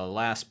like the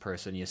last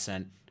person you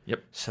sent.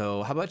 Yep.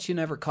 So how about you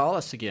never call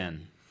us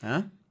again?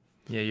 Huh?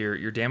 Yeah,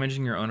 you're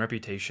damaging your own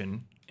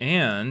reputation,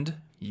 and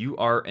you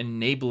are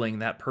enabling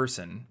that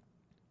person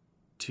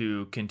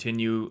to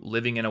continue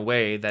living in a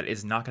way that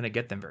is not going to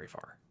get them very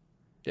far.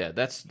 Yeah,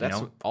 that's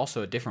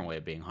also a different way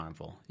of being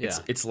harmful. Yeah.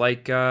 It's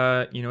like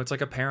it's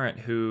like a parent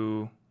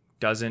who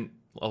doesn't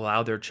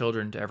allow their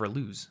children to ever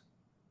lose.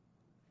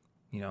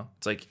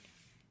 It's like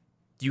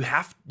you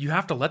have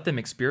to let them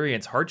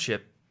experience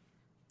hardship.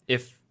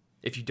 If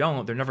you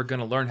don't, they're never going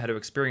to learn how to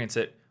experience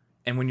it.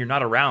 And when you're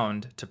not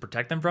around to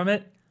protect them from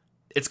it,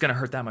 it's going to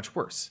hurt that much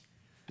worse.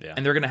 Yeah.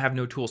 And they're going to have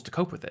no tools to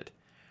cope with it.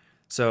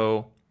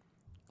 So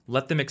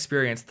let them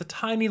experience the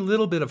tiny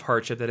little bit of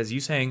hardship that is you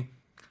saying,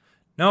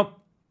 nope,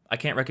 I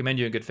can't recommend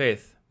you in good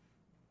faith.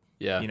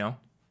 Yeah. You know?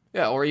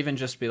 Yeah, or even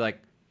just be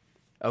like,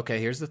 okay,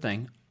 here's the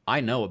thing.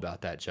 I know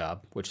about that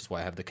job, which is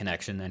why I have the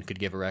connection and could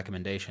give a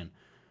recommendation.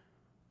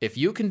 If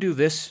you can do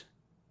this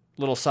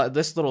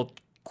little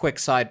quick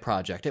side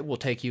project, it will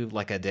take you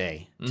like a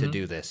day to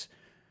do this.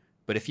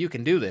 But if you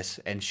can do this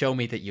and show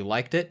me that you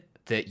liked it,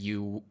 that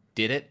you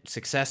did it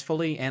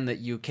successfully, and that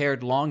you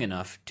cared long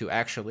enough to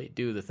actually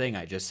do the thing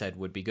I just said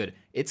would be good,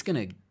 it's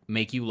going to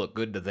make you look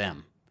good to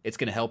them. It's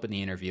going to help in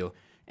the interview.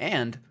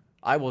 And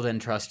I will then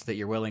trust that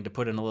you're willing to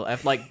put in a little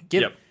effort. Like,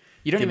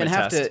 you don't even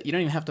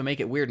have to make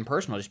it weird and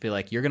personal. Just be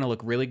like, you're going to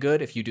look really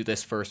good if you do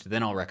this first,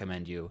 then I'll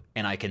recommend you.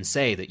 And I can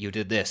say that you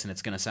did this and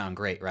it's going to sound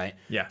great, right?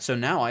 Yeah. So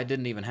now I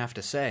didn't even have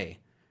to say,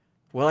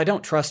 well, I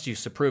don't trust you,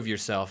 so prove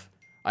yourself.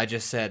 I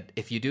just said,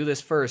 if you do this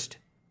first,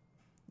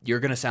 you're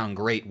going to sound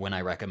great when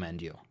I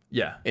recommend you.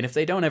 Yeah. And if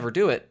they don't ever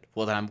do it,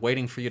 well, then I'm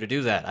waiting for you to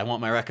do that. I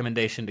want my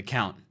recommendation to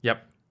count.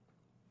 Yep.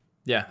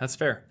 Yeah, that's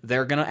fair.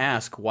 They're going to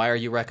ask, why are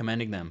you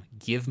recommending them?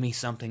 Give me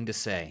something to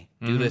say.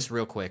 Do this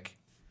real quick.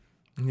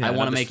 Yeah, I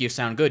want to make you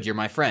sound good. You're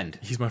my friend.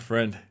 He's my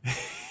friend.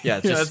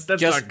 Yeah, that's not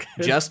good.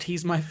 Just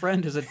he's my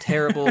friend is a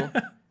terrible.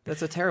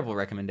 That's a terrible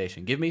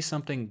recommendation. Give me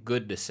something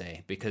good to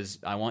say because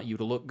I want you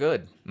to look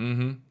good.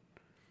 Mm-hmm.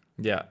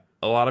 Yeah,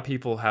 a lot of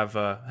people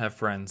have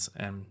friends,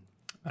 and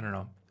I don't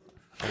know.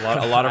 A lot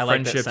of I like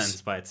friendships that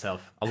sentence by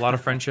itself. A lot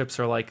of friendships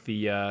are like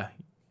the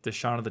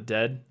Shaun of the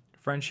Dead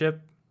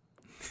friendship.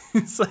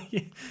 It's like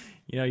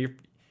you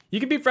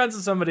can be friends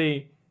with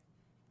somebody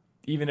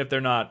even if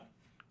they're not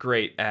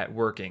great at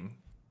working,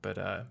 but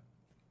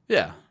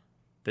yeah,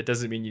 that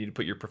doesn't mean you need to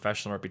put your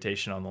professional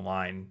reputation on the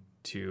line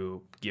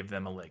to give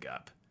them a leg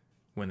up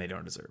when they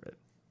don't deserve it.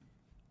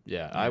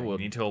 Yeah, I would.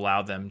 You need to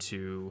allow them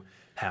to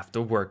have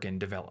to work and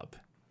develop.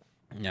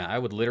 Yeah, I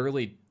would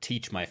literally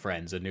teach my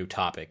friends a new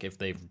topic if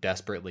they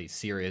desperately,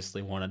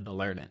 seriously wanted to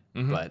learn it.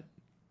 Mm-hmm. But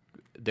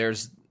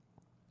there's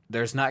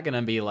not going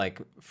to be like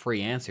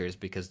free answers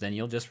because then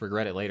you'll just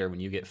regret it later when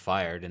you get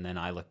fired and then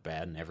I look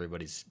bad and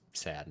everybody's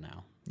sad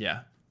now.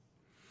 Yeah.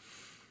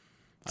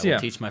 I will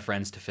teach my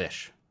friends to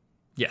fish.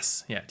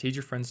 Yes. Yeah. Teach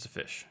your friends to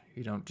fish.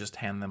 You don't just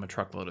hand them a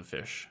truckload of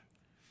fish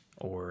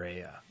or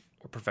a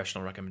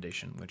professional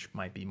recommendation, which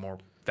might be more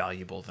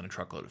valuable than a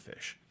truckload of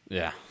fish.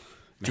 Yeah.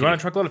 Do you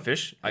want a truckload of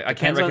fish? I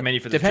can't recommend you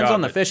for this job. Depends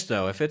on the fish,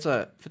 though. If it's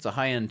a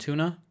high-end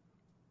tuna,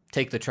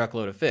 take the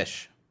truckload of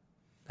fish.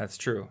 That's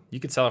true. You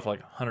could sell it for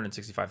like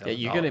 $165,000.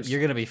 Yeah,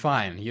 you're gonna be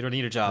fine. You don't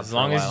need a job as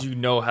long as you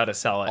know how to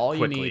sell it. All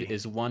quickly. You need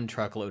is one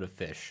truckload of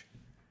fish.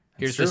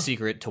 Here's the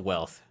secret to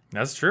wealth.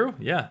 That's true.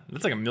 Yeah,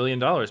 that's like $1 million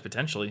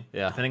potentially.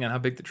 Yeah, depending on how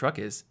big the truck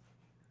is,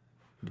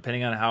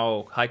 depending on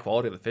how high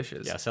quality the fish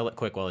is. Yeah, sell it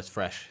quick while it's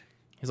fresh.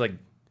 He's like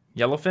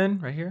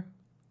yellowfin right here,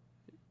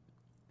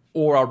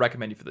 or I'll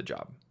recommend you for the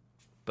job.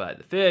 But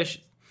the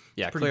fish,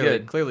 yeah, pretty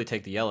good. Clearly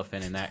take the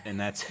yellowfin in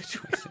that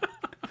situation.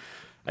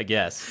 I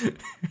guess.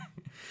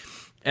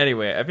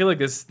 Anyway, I feel like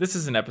this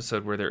is an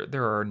episode where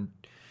there are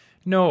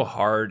no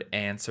hard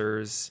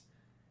answers.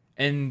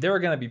 And there are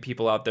going to be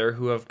people out there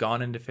who have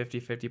gone into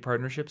 50-50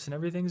 partnerships and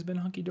everything's been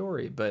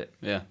hunky-dory. But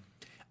yeah,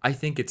 I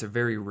think it's a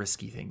very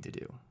risky thing to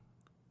do.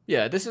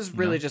 Yeah, this is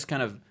really just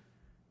kind of...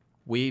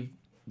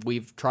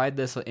 We've tried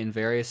this in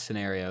various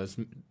scenarios.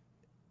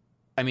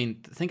 I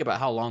mean, think about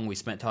how long we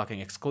spent talking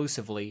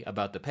exclusively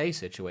about the pay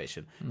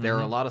situation. Mm-hmm. There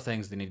are a lot of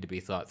things that need to be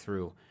thought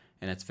through,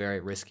 and it's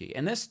very risky.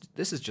 And this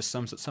is just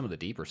some of the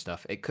deeper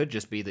stuff. It could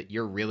just be that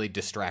you're really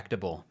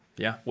distractible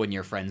when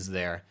your friend's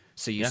there.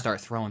 So you start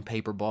throwing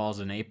paper balls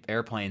and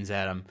airplanes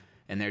at them,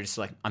 and they're just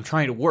like, I'm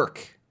trying to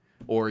work.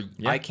 Or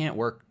I can't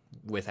work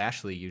with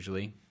Ashley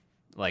usually,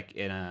 like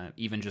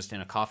even just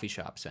in a coffee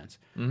shop sense,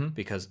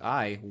 because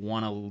I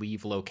want to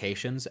leave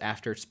locations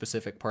after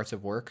specific parts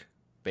of work,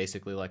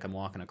 basically like I'm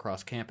walking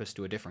across campus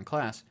to a different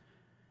class.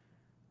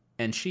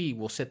 And she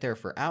will sit there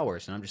for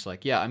hours, and I'm just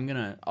like,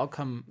 yeah, I'll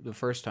come the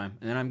first time,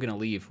 and then I'm going to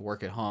leave,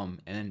 work at home,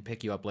 and then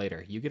pick you up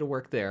later. You get to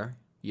work there.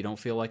 You don't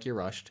feel like you're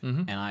rushed,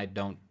 and I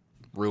don't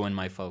ruin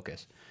my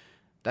focus.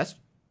 That's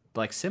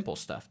like simple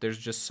stuff. There's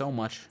just so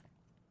much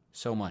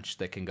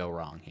that can go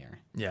wrong here.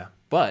 Yeah.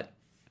 But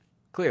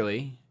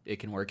clearly, it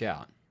can work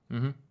out.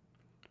 Mm-hmm.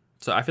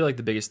 So I feel like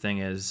the biggest thing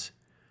is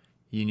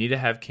you need to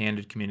have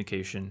candid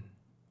communication.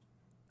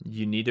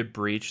 You need to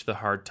breach the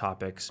hard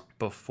topics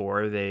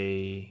before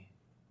they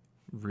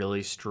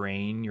really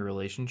strain your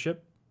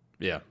relationship.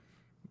 Yeah.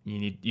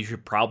 You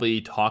should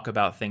probably talk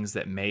about things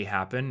that may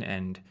happen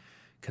and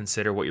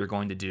consider what you're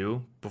going to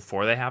do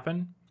before they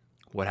happen.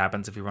 What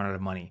happens if you run out of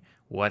money?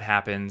 What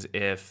happens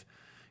if,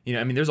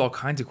 there's all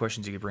kinds of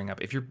questions you could bring up.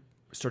 If you're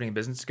starting a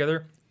business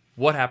together,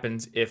 what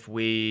happens if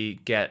we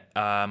get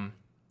an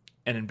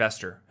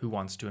investor who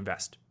wants to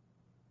invest?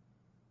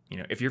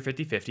 If you're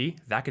 50-50,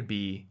 that could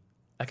be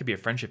a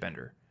friendship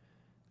ender.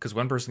 Because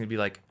one person could be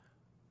like,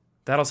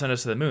 that'll send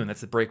us to the moon.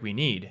 That's the break we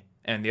need.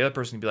 And the other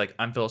person could be like,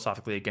 I'm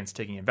philosophically against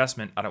taking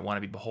investment. I don't want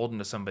to be beholden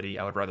to somebody.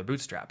 I would rather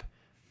bootstrap.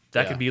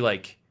 That could be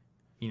like,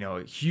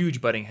 a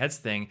huge butting heads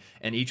thing.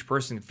 And each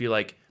person could feel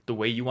like the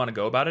way you want to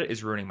go about it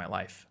is ruining my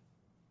life.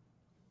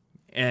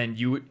 And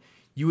you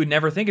would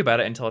never think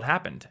about it until it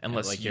happened.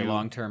 Unless like your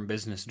long-term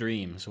business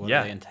dreams, what do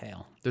they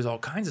entail? There's all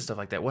kinds of stuff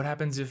like that. What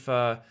happens if,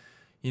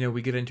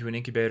 we get into an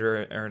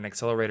incubator or an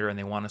accelerator and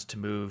they want us to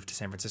move to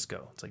San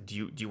Francisco? It's like, do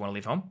you want to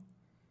leave home?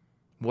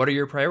 What are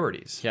your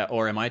priorities? Yeah,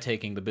 or am I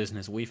taking the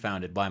business we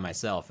founded by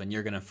myself and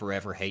you're going to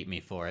forever hate me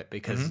for it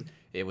because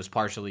it was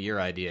partially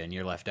your idea and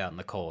you're left out in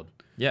the cold?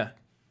 Yeah.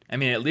 I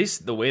mean, at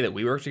least the way that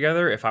we work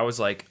together, if I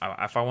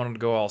wanted to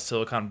go all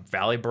Silicon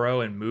Valley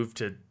bro and move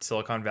to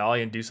Silicon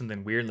Valley and do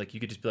something weird, like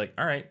you could just be like,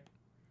 all right,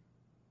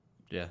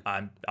 yeah,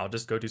 I'll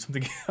just go do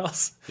something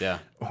else. Yeah.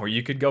 Or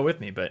you could go with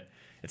me, but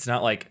it's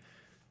not like,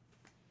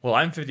 well,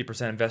 I'm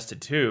 50%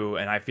 invested too,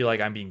 and I feel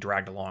like I'm being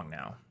dragged along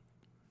now,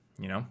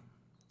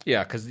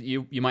 Yeah, because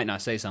you might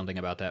not say something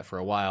about that for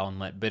a while and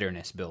let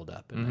bitterness build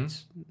up, and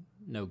that's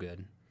no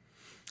good.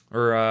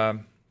 Or,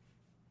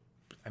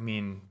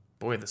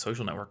 boy, the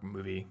Social Network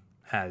movie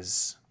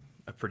has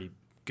a pretty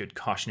good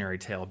cautionary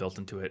tale built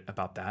into it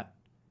about that.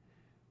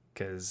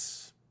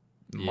 Because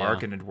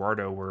Mark and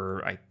Eduardo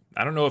were, I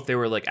don't know if they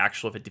were like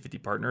actual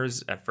 50-50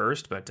 partners at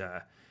first, but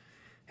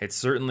it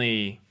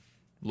certainly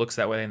looks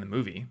that way in the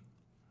movie.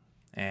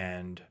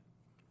 And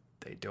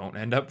they don't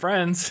end up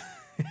friends.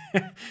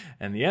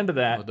 And the end of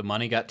that, the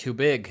money got too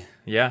big.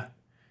 Yeah,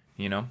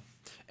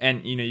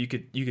 and you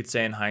could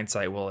say in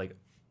hindsight, well, like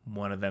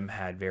one of them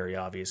had very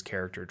obvious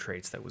character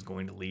traits that was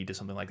going to lead to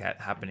something like that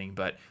happening.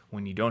 But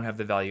when you don't have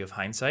the value of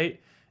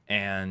hindsight,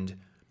 and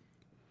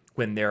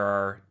when there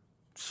are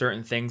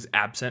certain things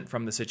absent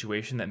from the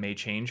situation that may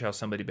change how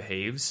somebody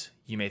behaves,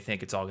 you may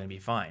think it's all going to be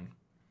fine.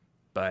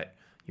 But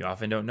you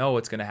often don't know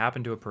what's going to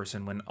happen to a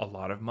person when a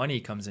lot of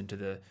money comes into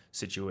the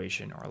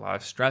situation or a lot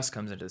of stress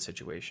comes into the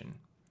situation.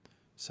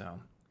 So,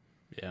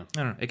 yeah,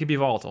 I don't know. It could be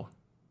volatile.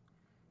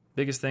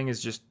 Biggest thing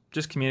is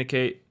just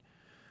communicate.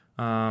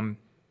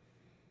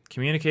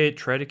 Communicate.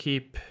 Try to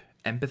keep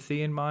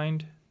empathy in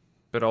mind,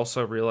 but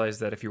also realize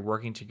that if you're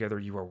working together,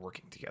 you are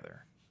working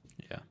together.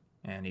 Yeah,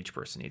 and each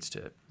person needs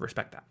to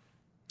respect that.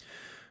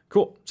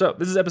 Cool. So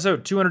this is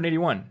episode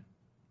 281.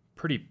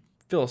 Pretty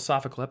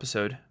philosophical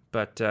episode,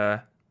 but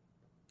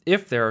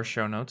if there are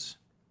show notes,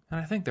 and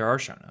I think there are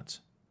show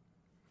notes,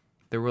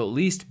 there will at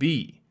least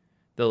be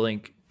the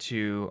link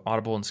to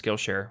Audible and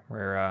Skillshare,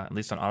 where at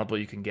least on Audible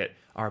you can get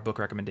our book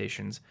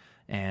recommendations,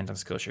 and on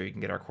Skillshare you can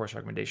get our course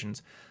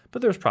recommendations.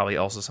 But there's probably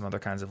also some other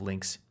kinds of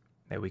links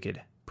that we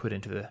could put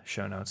into the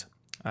show notes.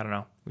 I don't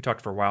know. We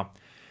talked for a while.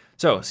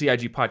 So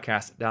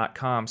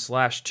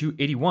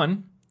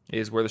CIGpodcast.com/281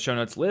 is where the show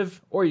notes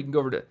live, or you can go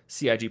over to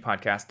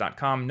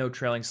CIGpodcast.com, no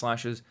trailing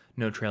slashes,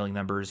 no trailing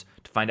numbers,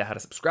 to find out how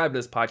to subscribe to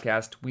this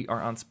podcast. We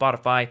are on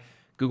Spotify,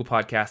 Google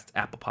Podcasts,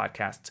 Apple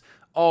Podcasts,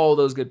 all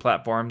those good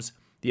platforms.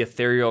 The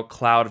ethereal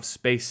cloud of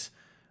space,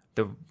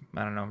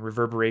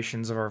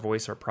 reverberations of our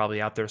voice are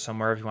probably out there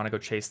somewhere if you want to go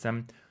chase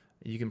them.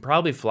 You can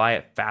probably fly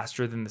it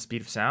faster than the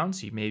speed of sound,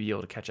 so you may be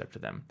able to catch up to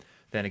them.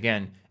 Then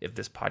again, if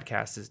this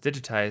podcast is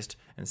digitized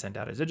and sent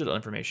out as digital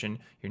information,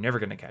 you're never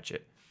going to catch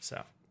it.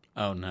 So,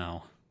 oh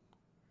no.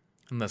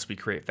 Unless we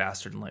create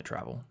faster than light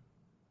travel.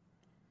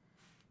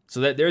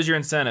 So there's your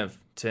incentive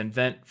to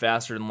invent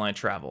faster than light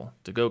travel,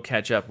 to go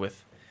catch up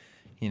with,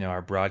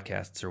 our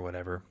broadcasts or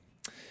whatever.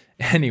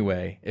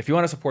 Anyway, if you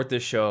want to support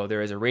this show,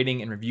 there is a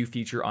rating and review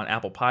feature on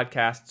Apple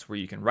Podcasts where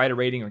you can write a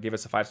rating or give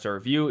us a 5-star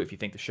review if you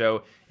think the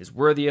show is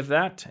worthy of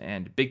that.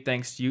 And big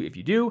thanks to you if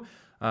you do.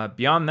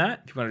 Beyond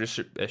that, if you want to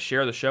just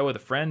share the show with a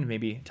friend,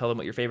 maybe tell them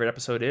what your favorite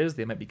episode is,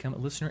 they might become a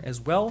listener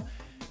as well.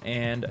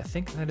 And I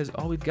think that is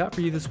all we've got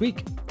for you this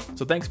week.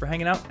 So thanks for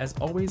hanging out as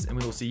always, and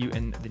we will see you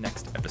in the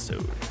next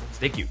episode.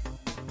 Thank you.